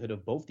likelihood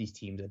of both these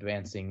teams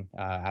advancing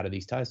out of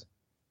these ties?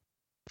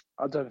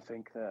 I don't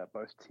think that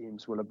both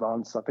teams will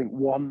advance. I think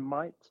one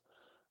might.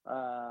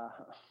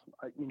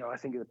 I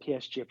think the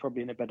PSG are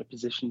probably in a better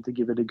position to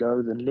give it a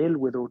go than Lille,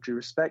 with all due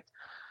respect.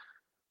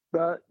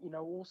 But,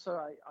 also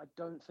I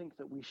don't think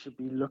that we should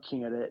be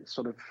looking at it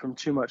sort of from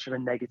too much of a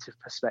negative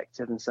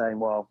perspective and saying,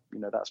 well,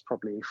 that's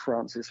probably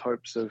France's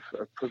hopes of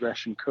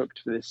progression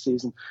cooked for this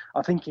season.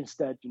 I think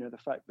instead, the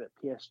fact that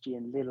PSG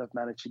and Lille have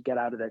managed to get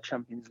out of their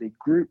Champions League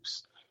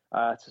groups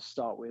to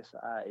start with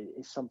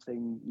is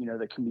something,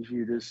 that can be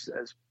viewed as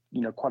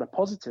quite a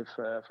positive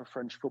for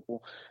French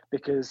football,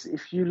 because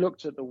if you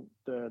looked at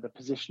the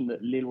position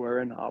that Lille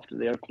were in after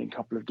the opening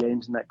couple of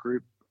games in that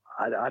group,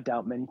 I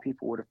doubt many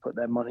people would have put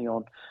their money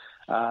on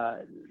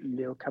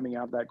Lille coming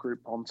out of that group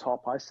on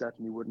top. I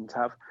certainly wouldn't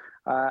have.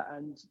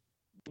 And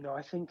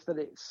I think that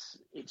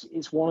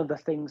it's one of the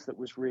things that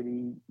was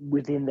really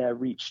within their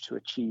reach to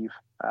achieve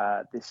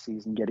this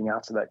season, getting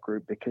out of that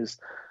group, because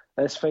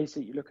let's face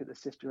it, you look at the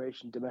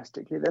situation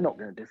domestically, they're not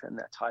going to defend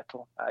their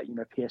title.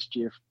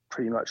 PSG have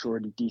pretty much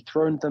already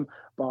dethroned them,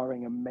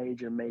 barring a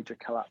major, major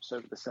collapse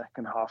over the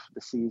second half of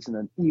the season.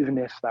 And even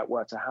if that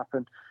were to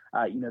happen,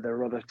 there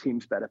are other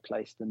teams better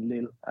placed than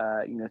Lille,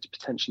 to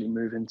potentially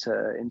move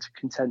into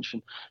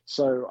contention.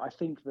 So I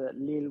think that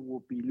Lille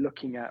will be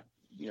looking at,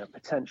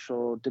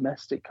 potential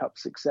domestic cup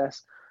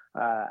success,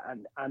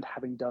 and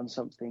having done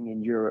something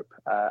in Europe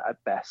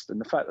at best.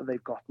 And the fact that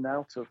they've gotten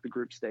out of the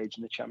group stage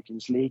in the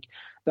Champions League,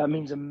 that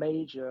means a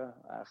major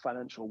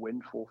financial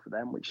windfall for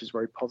them, which is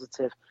very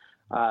positive.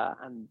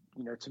 And,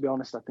 to be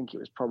honest, I think it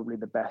was probably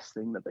the best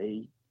thing that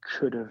they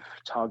could have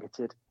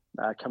targeted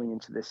coming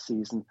into this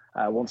season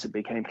once it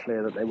became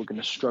clear that they were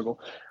going to struggle.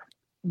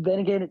 Then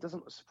again, it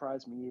doesn't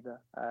surprise me either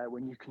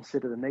when you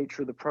consider the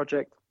nature of the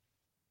project.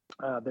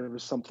 There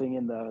was something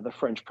in the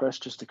French press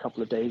just a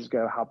couple of days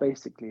ago how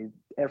basically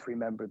every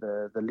member of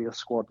the Lille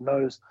squad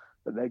knows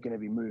that they're going to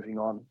be moving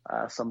on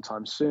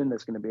sometime soon.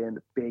 There's going to be a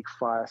big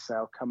fire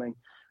sale coming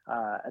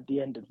at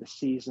the end of the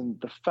season.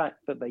 The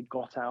fact that they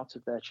got out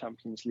of their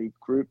Champions League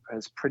group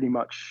has pretty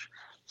much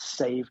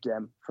saved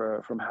them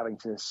from having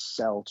to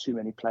sell too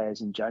many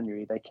players in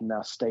January. They can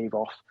now stave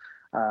off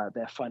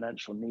their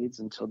financial needs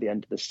until the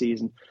end of the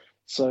season.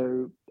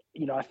 So,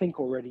 I think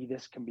already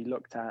this can be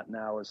looked at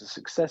now as a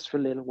success for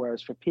Lille,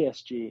 whereas for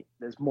PSG,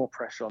 there's more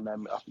pressure on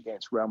them up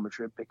against Real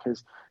Madrid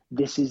because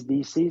this is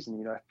the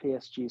season. If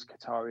PSG's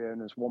Qatari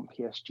owners want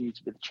PSG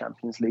to be the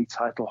Champions League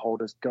title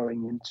holders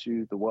going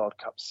into the World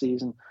Cup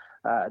season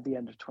at the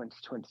end of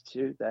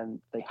 2022,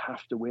 then they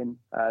have to win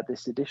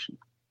this edition.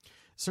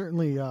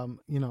 Certainly,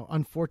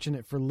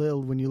 unfortunate for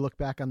Lille when you look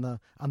back on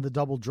the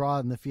double draw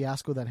and the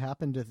fiasco that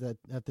happened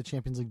at the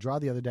Champions League draw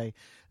the other day,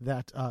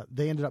 that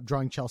they ended up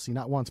drawing Chelsea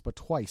not once but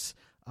twice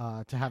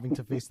to having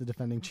to face the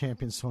defending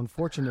champions. So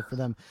unfortunate for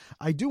them.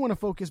 I do want to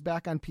focus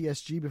back on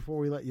PSG before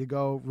we let you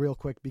go real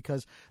quick,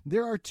 because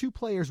there are two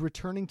players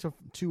returning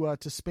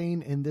to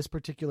Spain in this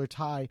particular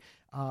tie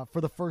for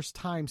the first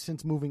time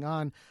since moving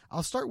on.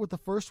 I'll start with the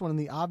first one and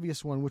the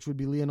obvious one, which would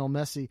be Lionel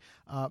Messi,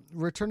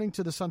 returning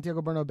to the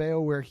Santiago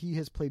Bernabeu, where he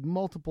has played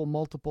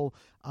multiple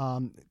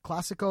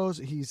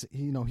Clásicos.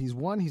 He's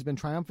won. He's been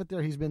triumphant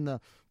there. He's been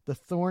the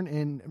thorn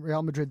in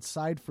Real Madrid's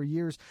side for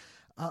years.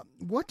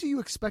 What do you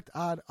expect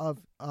out of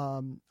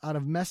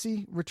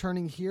Messi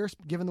returning here,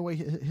 given the way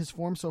his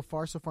form so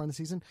far in the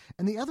season?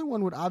 And the other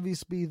one would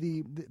obviously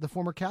be the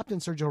former captain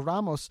Sergio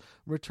Ramos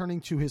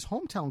returning to his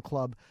hometown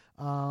club.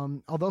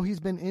 Although he's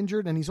been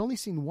injured and he's only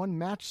seen one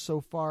match so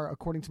far,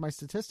 according to my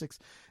statistics,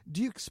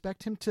 do you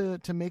expect him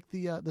to make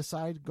the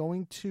side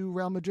going to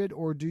Real Madrid,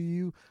 or do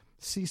you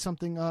see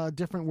something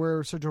different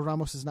where Sergio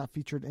Ramos is not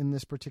featured in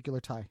this particular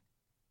tie?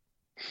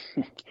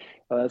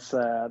 Well,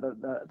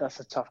 that's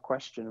a tough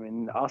question. I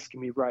mean,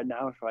 asking me right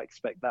now if I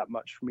expect that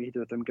much from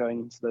either of them going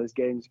into those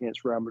games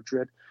against Real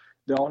Madrid,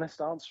 the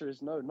honest answer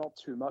is no, not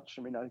too much.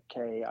 I mean,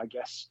 okay, I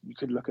guess you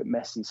could look at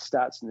Messi's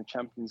stats in the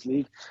Champions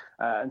League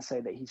and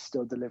say that he's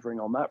still delivering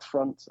on that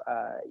front.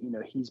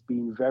 He's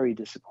been very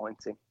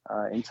disappointing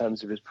in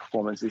terms of his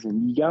performances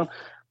in Ligue 1,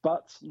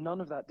 but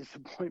none of that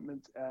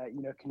disappointment,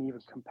 can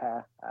even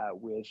compare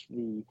with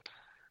the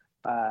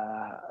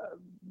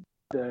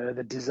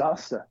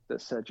disaster that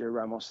Sergio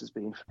Ramos has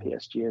been for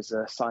PSG as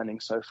a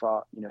signing so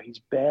far. He's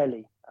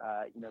barely,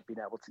 been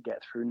able to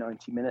get through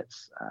 90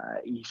 minutes.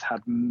 He's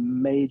had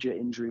major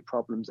injury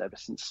problems ever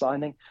since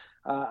signing.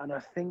 And I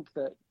think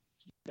that,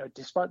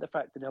 despite the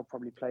fact that he'll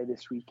probably play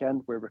this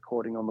weekend, we're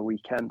recording on the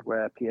weekend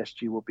where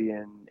PSG will be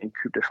in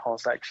Coupe de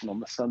France action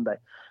on the Sunday.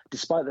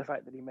 Despite the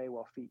fact that he may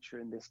well feature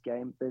in this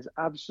game, there's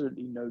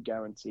absolutely no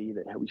guarantee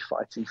that he'll be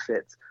fighting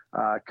fit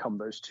come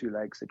those two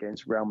legs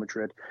against Real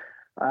Madrid.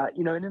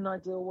 In an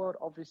ideal world,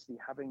 obviously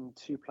having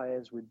two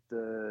players with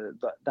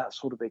that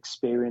sort of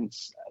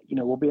experience,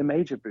 will be a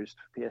major boost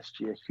for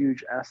PSG, a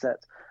huge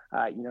asset,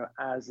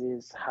 as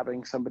is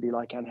having somebody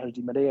like Angel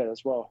Di Maria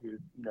as well, who,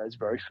 is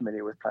very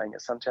familiar with playing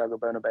at Santiago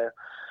Bernabeu,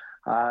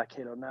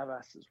 Keylor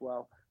Navas as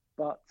well.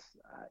 But,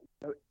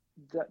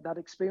 that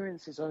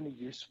experience is only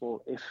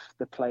useful if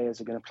the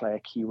players are going to play a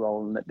key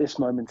role. And at this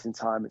moment in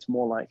time, it's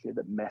more likely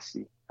that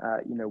Messi,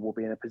 will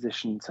be in a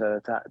position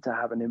to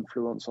have an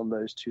influence on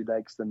those two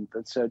legs than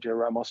Sergio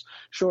Ramos.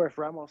 Sure, if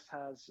Ramos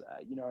has,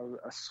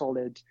 a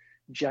solid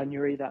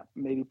January, that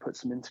maybe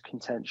puts him into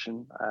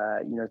contention,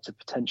 to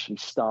potentially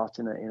start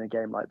in a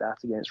game like that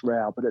against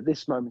Real. But at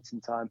this moment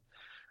in time,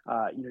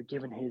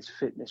 given his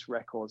fitness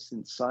record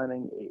since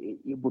signing,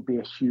 it would be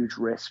a huge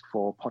risk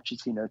for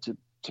Pochettino to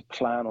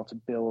plan or to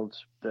build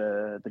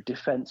the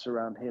defense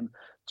around him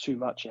too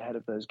much ahead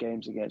of those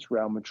games against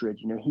Real Madrid.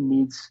 He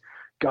needs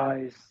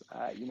guys,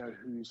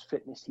 whose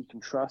fitness he can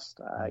trust,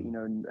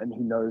 and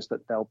he knows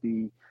that they'll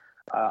be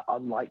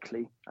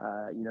unlikely,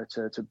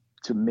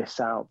 to miss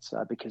out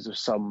because of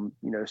some,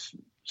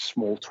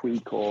 small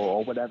tweak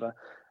or whatever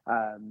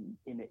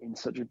in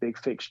such a big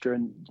fixture.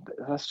 And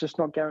that's just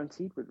not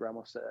guaranteed with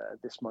Ramos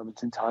at this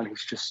moment in time.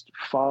 He's just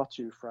far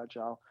too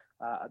fragile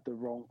at the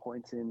wrong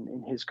point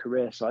in his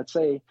career. So I'd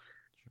say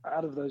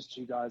out of those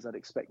two guys, I'd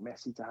expect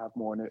Messi to have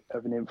more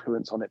of an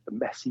influence on it. But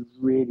Messi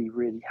really,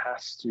 really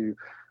has to,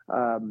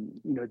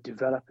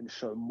 develop and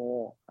show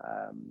more.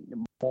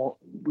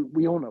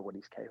 We all know what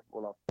he's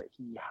capable of, but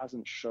he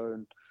hasn't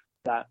shown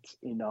that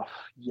enough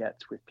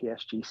yet with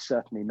PSG.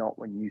 Certainly not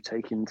when you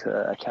take into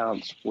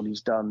account what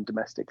he's done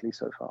domestically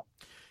so far.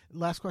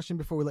 Last question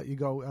before we let you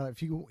go.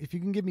 If you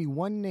can give me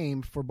one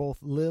name for both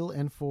Lille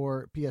and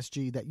for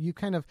PSG that you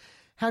kind of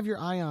have your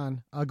eye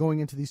on going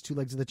into these two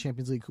legs of the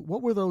Champions League,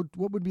 what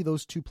would be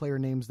those two player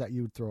names that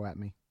you would throw at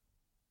me?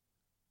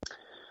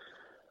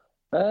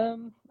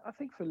 I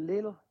think for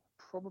Lille,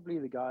 probably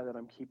the guy that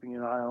I'm keeping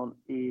an eye on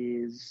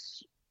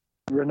is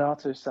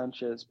Renato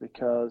Sanchez,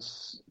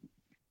 because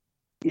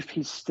if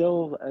he's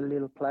still a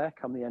Lille player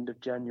come the end of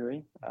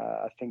January,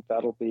 I think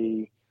that'll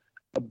be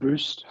a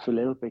boost for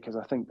Lille, because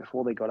I think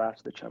before they got out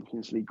of the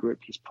Champions League group,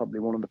 he's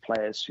probably one of the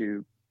players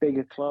who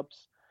bigger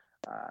clubs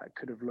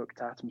could have looked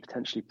at and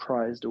potentially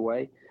prized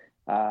away.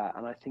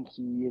 And I think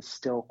he is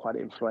still quite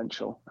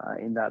influential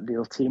in that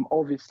Lille team.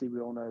 Obviously, we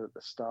all know that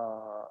the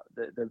star,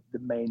 the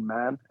main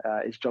man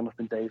is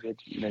Jonathan David.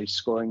 He's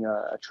scoring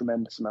a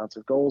tremendous amount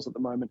of goals at the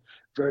moment.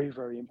 Very,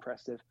 very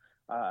impressive.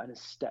 and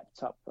has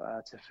stepped up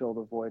to fill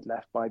the void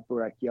left by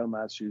Burak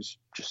Yilmaz, who's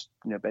just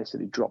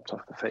basically dropped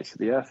off the face of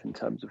the earth in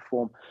terms of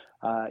form,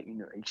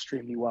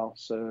 extremely well.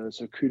 So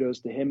kudos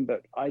to him.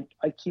 But I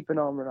keep an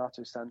eye on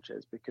Renato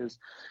Sanchez because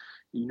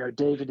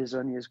David is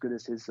only as good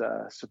as his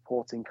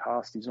supporting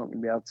cast. He's not going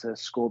to be able to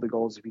score the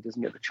goals if he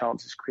doesn't get the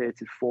chances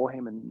created for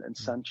him. And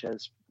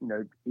Sanchez,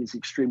 is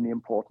extremely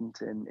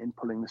important in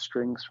pulling the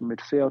strings from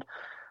midfield.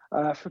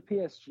 For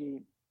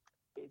PSG,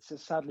 it's a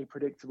sadly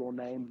predictable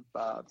name,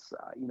 but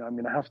I'm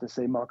going to have to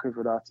say Marco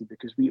Verratti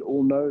because we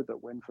all know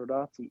that when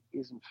Verratti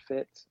isn't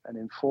fit and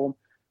in form,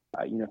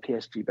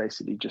 PSG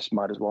basically just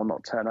might as well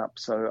not turn up.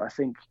 So I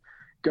think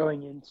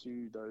going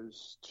into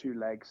those two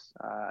legs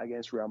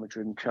against Real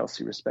Madrid and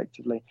Chelsea,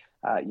 respectively,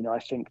 I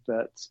think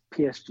that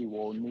PSG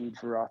will need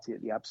Verratti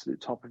at the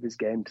absolute top of his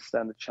game to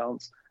stand a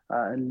chance,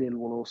 and Lille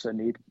will also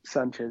need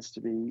Sanchez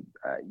to be,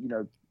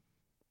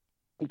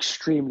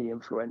 extremely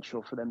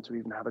influential for them to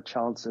even have a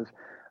chance of,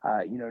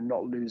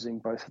 not losing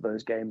both of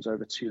those games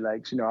over two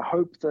legs. I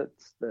hope that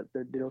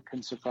Lille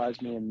can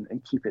surprise me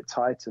and keep it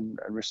tight and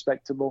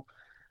respectable.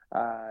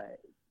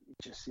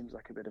 It just seems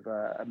like a bit of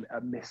a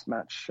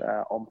mismatch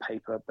on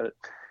paper. But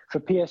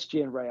for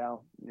PSG and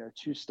Real,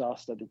 two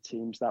star-studded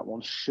teams, that one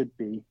should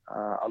be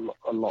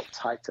a lot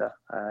tighter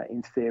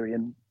in theory.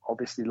 And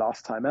obviously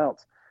last time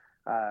out,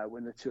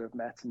 when the two have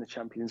met in the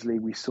Champions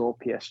League, we saw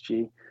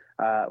PSG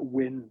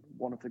win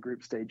one of the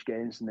group stage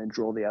games and then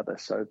draw the other.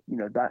 So,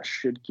 that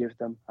should give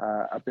them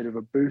a bit of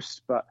a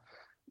boost. But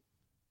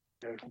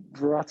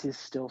Verratti is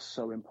still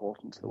so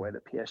important to the way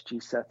that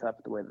PSG set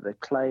up, the way that they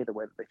play, the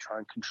way that they try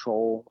and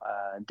control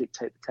and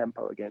dictate the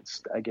tempo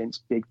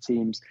against big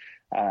teams.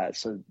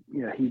 So,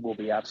 he will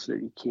be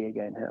absolutely key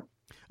again here.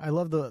 I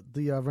love the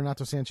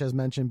Renato Sanchez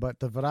mention, but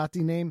the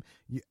Verratti name,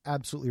 you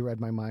absolutely read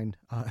my mind.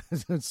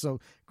 So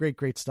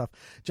great stuff.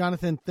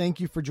 Jonathan, thank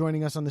you for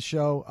joining us on the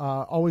show.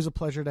 Always a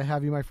pleasure to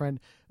have you, my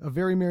friend. A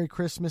very Merry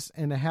Christmas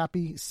and a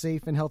happy,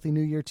 safe, and healthy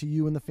New Year to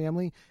you and the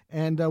family.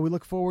 And we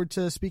look forward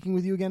to speaking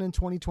with you again in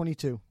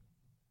 2022.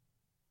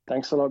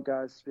 Thanks a lot,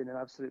 guys. It's been an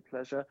absolute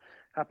pleasure.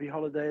 Happy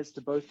holidays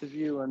to both of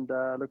you, and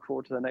look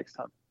forward to the next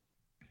time.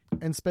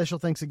 And special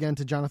thanks again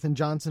to Jonathan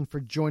Johnson for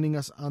joining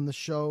us on the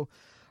show.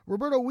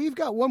 Roberto, we've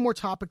got one more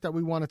topic that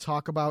we want to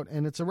talk about,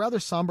 and it's a rather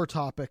somber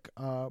topic.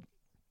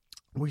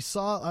 We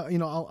saw,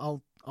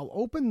 I'll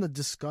open the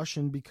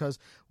discussion because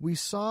we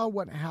saw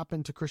what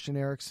happened to Christian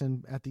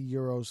Eriksen at the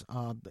Euros,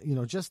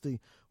 just the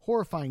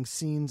horrifying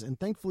scenes, and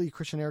thankfully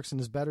Christian Eriksen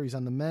is better. He's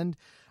on the mend.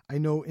 I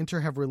know Inter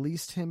have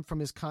released him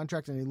from his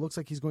contract, and it looks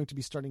like he's going to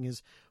be starting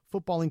his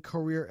footballing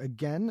career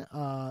again.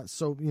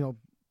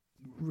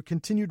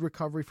 Continued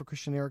recovery for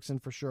Christian Eriksen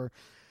for sure.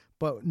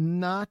 But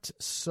not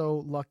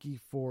so lucky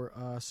for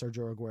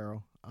Sergio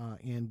Aguero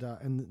and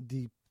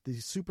the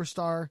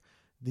superstar,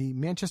 the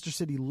Manchester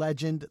City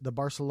legend, the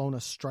Barcelona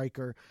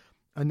striker,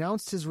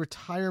 announced his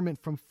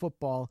retirement from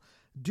football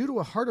due to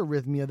a heart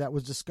arrhythmia that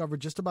was discovered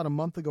just about a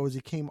month ago as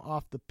he came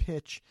off the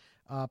pitch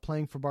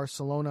playing for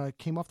Barcelona.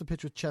 Came off the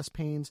pitch with chest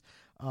pains.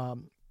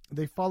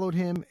 They followed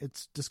him.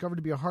 It's discovered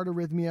to be a heart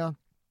arrhythmia,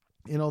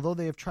 and although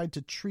they have tried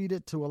to treat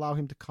it to allow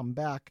him to come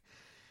back,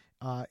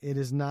 it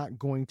is not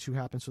going to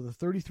happen. So the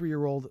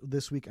 33-year-old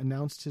this week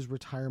announced his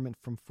retirement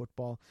from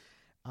football.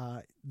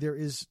 There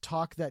is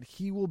talk that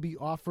he will be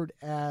offered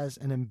as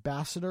an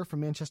ambassador for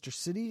Manchester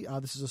City.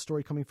 This is a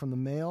story coming from the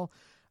Mail.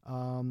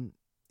 And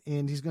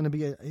he's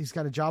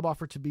got a job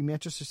offer to be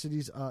Manchester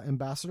City's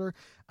ambassador.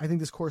 I think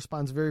this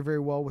corresponds very, very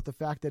well with the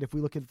fact that if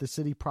we look at the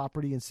City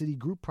property and City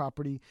Group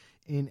property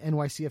in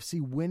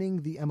NYCFC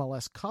winning the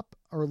MLS Cup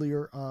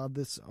earlier a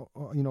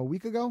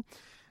week ago,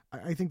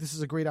 I think this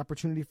is a great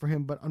opportunity for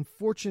him, but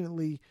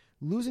unfortunately,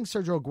 losing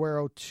Sergio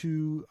Aguero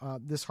to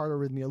this heart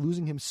arrhythmia,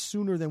 losing him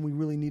sooner than we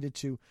really needed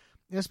to,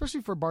 and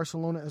especially for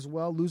Barcelona as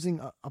well, losing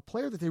a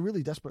player that they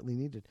really desperately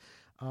needed.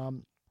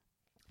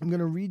 I'm going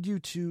to read you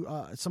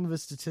to some of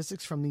his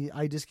statistics from the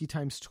iDiski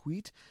Times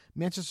tweet.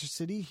 Manchester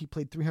City, he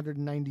played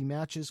 390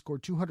 matches,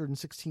 scored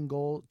 260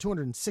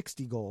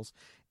 goals,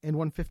 and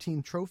won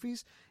 15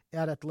 trophies.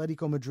 At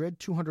Atletico Madrid,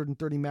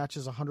 230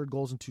 matches, 100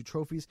 goals, and 2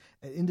 trophies.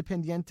 At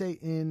Independiente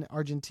in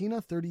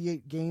Argentina,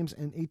 38 games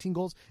and 18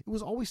 goals. It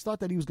was always thought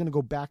that he was going to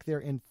go back there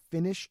and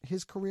finish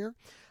his career.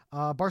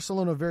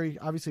 Barcelona,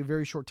 obviously a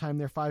very short time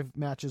there, 5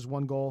 matches,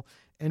 1 goal.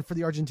 And for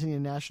the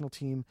Argentinian national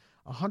team,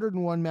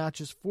 101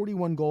 matches,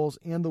 41 goals,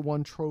 and the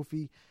 1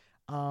 trophy.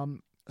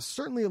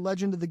 Certainly a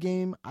legend of the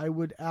game. I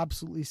would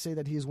absolutely say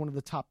that he is one of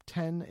the top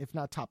 10, if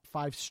not top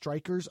 5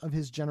 strikers of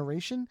his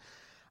generation.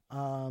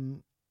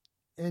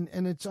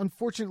 And it's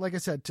unfortunate, like I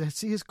said, to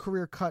see his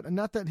career cut. And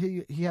not that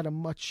he had a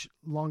much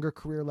longer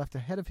career left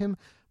ahead of him,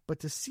 but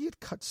to see it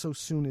cut so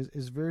soon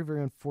is very,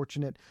 very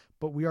unfortunate.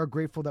 But we are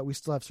grateful that we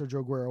still have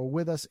Sergio Aguero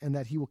with us and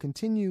that he will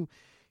continue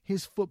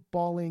his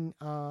footballing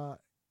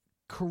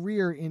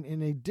career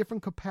in a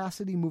different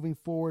capacity moving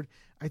forward.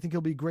 I think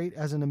he'll be great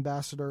as an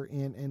ambassador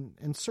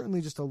and certainly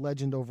just a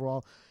legend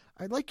overall.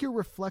 I'd like your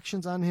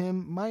reflections on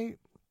him.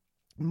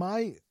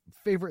 My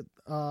favorite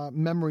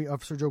memory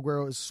of Sergio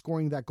Aguero is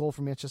scoring that goal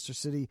for Manchester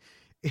City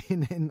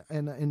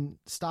in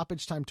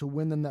stoppage time to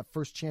win them that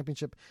first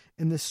championship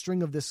in this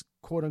string of this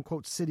quote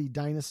unquote City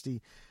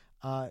dynasty.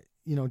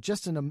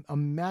 Just a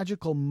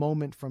magical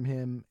moment from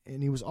him,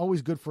 and he was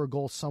always good for a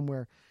goal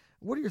somewhere.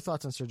 What are your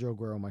thoughts on Sergio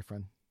Aguero, my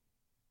friend?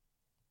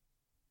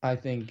 I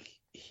think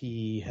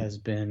he has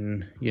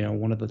been,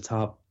 one of the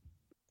top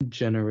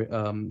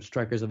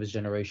strikers of his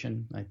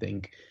generation. I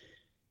think,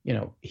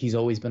 he's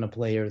always been a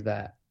player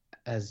that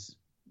has,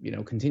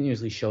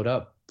 continuously showed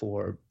up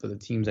for the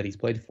teams that he's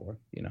played for,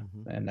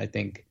 Mm-hmm. And I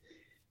think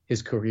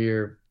his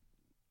career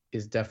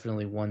is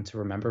definitely one to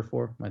remember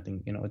for. I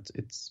think,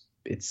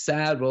 it's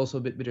sad, but also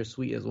a bit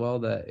bittersweet as well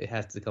that it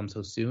has to come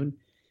so soon.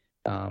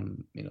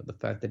 The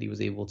fact that he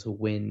was able to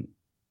win,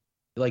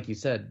 like you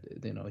said,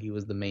 he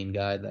was the main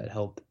guy that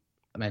helped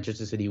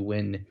Manchester City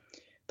win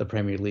the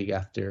Premier League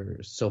after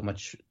so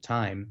much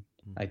time.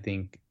 I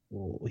think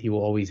he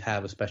will always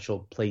have a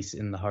special place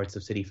in the hearts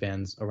of City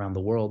fans around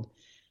the world.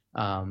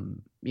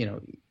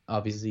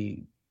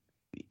 Obviously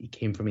he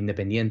came from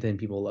Independiente and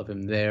people love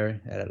him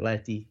there at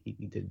Atleti.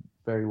 He did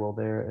very well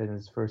there in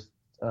his first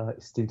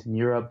stint in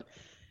Europe.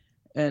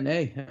 And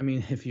hey,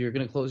 if you're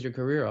going to close your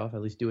career off,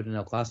 at least do it in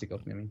El Clasico.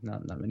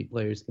 Not many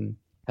players can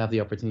have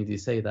the opportunity to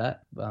say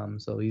that.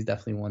 So he's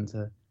definitely one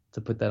to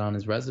put that on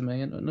his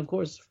resume. And of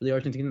course, for the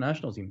Argentina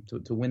national team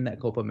to win that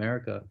Copa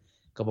America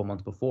a couple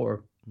months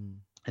before.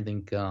 I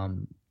think,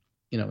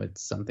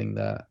 it's something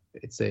that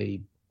it's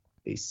a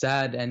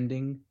sad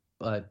ending.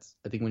 But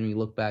I think when we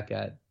look back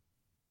at,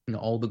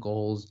 all the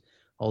goals,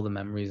 all the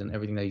memories and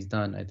everything that he's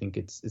done, I think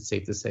it's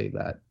safe to say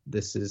that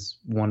this is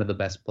one of the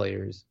best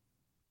players,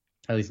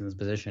 at least in this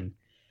position,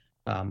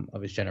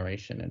 of his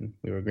generation, and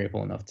we were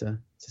grateful enough to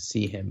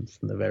see him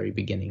from the very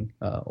beginning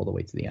all the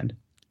way to the end.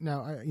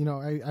 Now,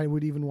 I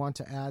would even want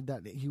to add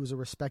that he was a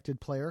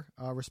respected player,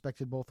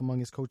 respected both among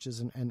his coaches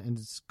and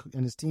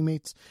his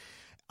teammates.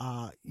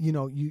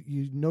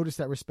 You notice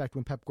that respect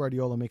when Pep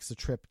Guardiola makes the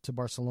trip to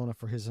Barcelona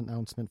for his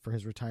announcement for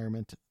his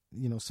retirement.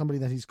 Somebody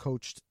that he's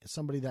coached,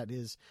 somebody that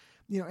is,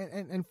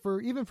 and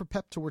for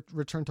Pep to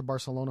return to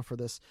Barcelona for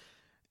this.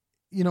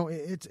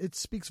 It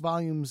speaks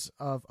volumes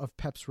of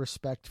Pep's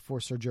respect for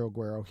Sergio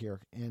Aguero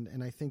here.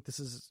 And I think this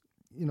is,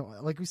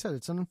 like we said,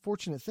 it's an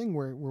unfortunate thing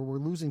where we're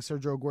losing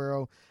Sergio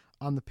Aguero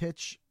on the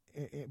pitch,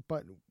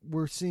 but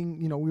we're seeing,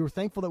 we were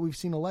thankful that we've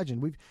seen a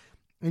legend.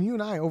 And you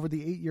and I, over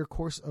the 8-year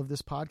course of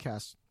this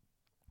podcast,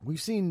 we've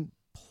seen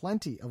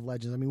plenty of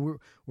legends.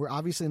 We're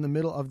obviously in the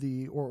middle of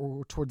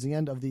or towards the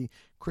end of the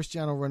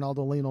Cristiano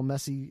Ronaldo, Lionel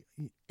Messi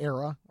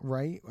era,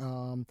 right?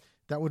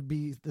 That would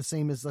be the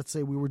same as, let's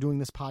say, we were doing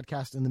this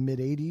podcast in the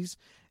mid-'80s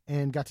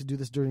and got to do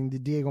this during the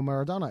Diego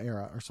Maradona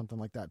era or something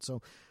like that.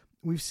 So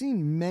we've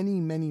seen many,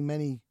 many,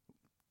 many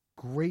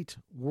great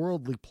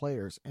worldly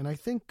players. And I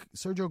think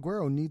Sergio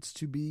Aguero needs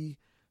to be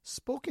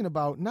spoken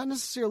about, not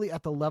necessarily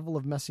at the level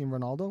of Messi and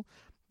Ronaldo,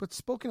 but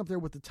spoken up there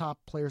with the top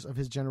players of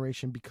his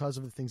generation because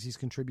of the things he's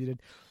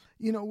contributed.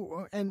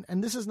 And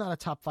this is not a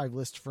top 5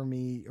 list for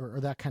me or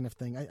that kind of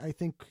thing. I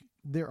think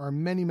there are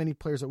many, many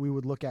players that we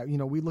would look at.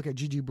 We look at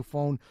Gigi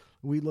Buffon,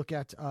 we look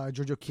at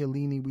Giorgio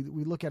Chiellini,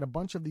 we look at a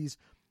bunch of these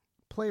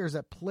players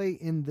that play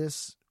in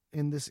this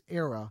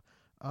era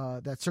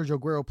that Sergio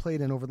Aguero played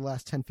in over the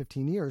last 10,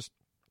 15 years,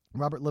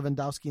 Robert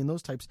Lewandowski and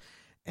those types.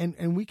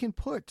 And we can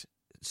put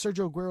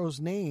Sergio Aguero's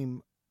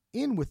name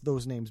in with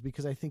those names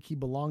because I think he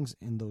belongs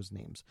in those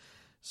names.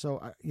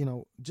 So,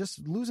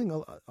 just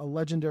losing a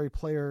legendary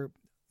player,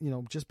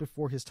 just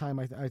before his time,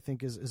 I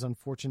think is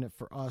unfortunate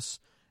for us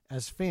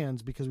as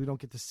fans because we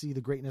don't get to see the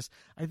greatness.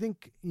 I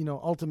think,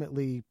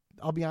 ultimately,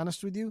 I'll be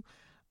honest with you,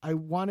 I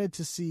wanted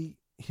to see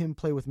him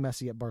play with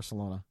Messi at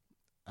Barcelona.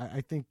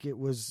 I think it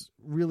was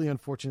really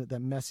unfortunate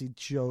that Messi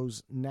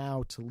chose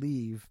now to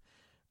leave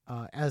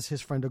as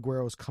his friend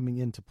Aguero is coming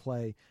in to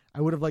play.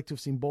 I would have liked to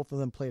have seen both of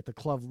them play at the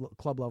club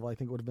level. I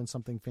think it would have been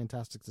something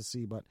fantastic to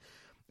see. But,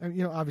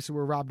 obviously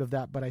we're robbed of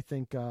that. But I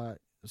think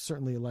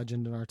certainly a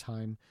legend in our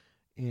time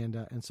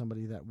and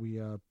somebody that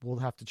we will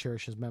have to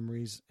cherish his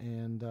memories.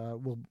 And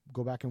we'll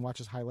go back and watch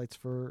his highlights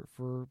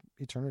for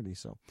eternity.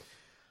 So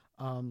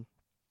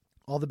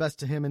all the best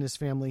to him and his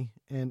family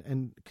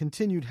and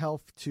continued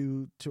health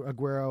to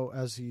Aguero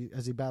as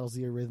he battles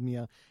the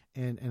arrhythmia.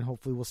 And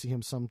hopefully we'll see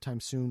him sometime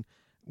soon.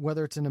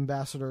 Whether it's an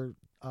ambassador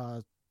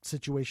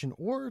situation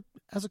or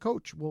as a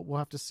coach, we'll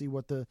have to see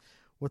what the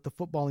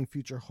footballing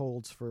future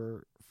holds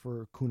for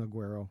Kun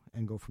Aguero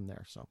and go from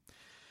there. So,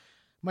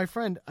 my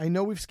friend, I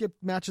know we've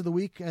skipped Match of the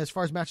Week. As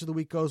far as Match of the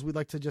Week goes, we'd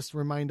like to just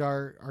remind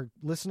our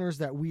listeners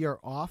that we are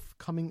off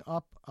coming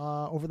up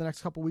over the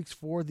next couple weeks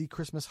for the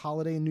Christmas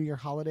holiday and New Year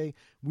holiday.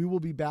 We will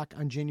be back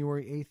on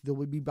January 8th. There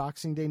will be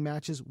Boxing Day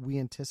matches, we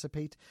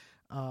anticipate.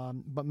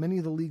 But many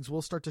of the leagues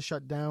will start to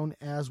shut down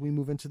as we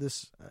move into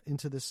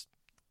this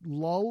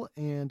lull,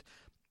 and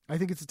I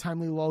think it's a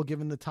timely lull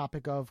given the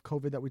topic of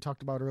COVID that we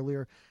talked about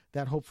earlier,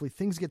 that hopefully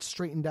things get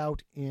straightened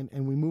out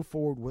and we move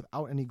forward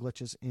without any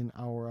glitches in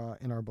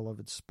our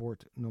beloved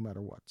sport, no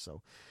matter what.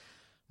 So,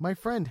 my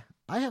friend,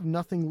 I have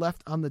nothing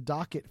left on the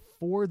docket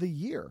for the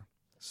year.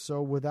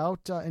 So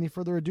without any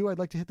further ado, I'd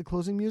like to hit the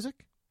closing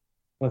music.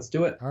 Let's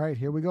do it. All right,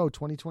 here we go.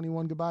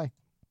 2021, goodbye.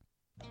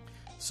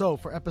 So,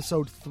 for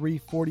episode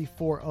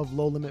 344 of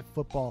Low Limit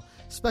Football,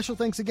 special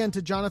thanks again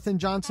to Jonathan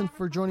Johnson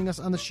for joining us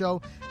on the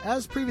show.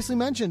 As previously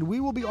mentioned, we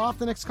will be off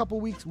the next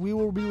couple weeks. We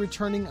will be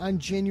returning on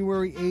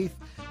January 8th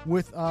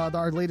with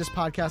our latest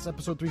podcast,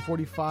 episode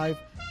 345,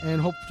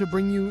 and hope to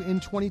bring you in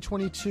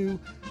 2022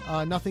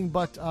 nothing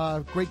but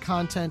great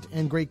content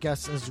and great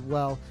guests as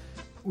well.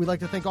 We'd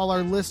like to thank all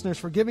our listeners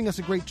for giving us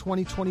a great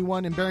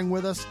 2021 and bearing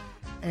with us.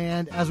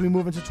 And as we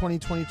move into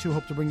 2022,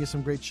 hope to bring you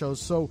some great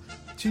shows. So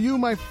to you,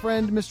 my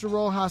friend, Mr.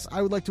 Rojas,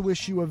 I would like to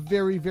wish you a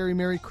very, very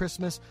Merry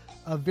Christmas,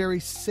 a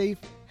very safe,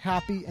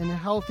 happy, and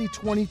healthy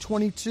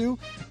 2022,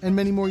 and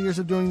many more years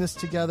of doing this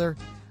together.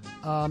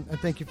 And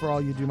thank you for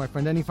all you do, my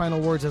friend. Any final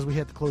words as we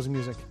hit the closing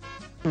music?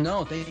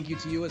 No, thank you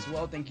to you as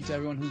well. Thank you to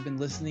everyone who's been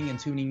listening and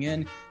tuning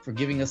in, for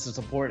giving us the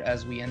support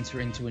as we enter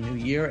into a new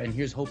year. And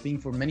here's hoping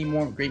for many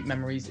more great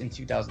memories in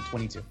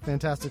 2022.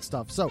 Fantastic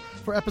stuff. So,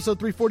 for episode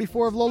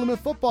 344 of Low Limit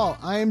Football,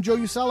 I am Joe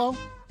Usello.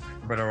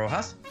 Roberto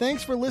Rojas.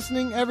 Thanks for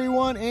listening,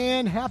 everyone,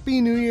 and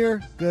Happy New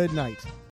Year. Good night.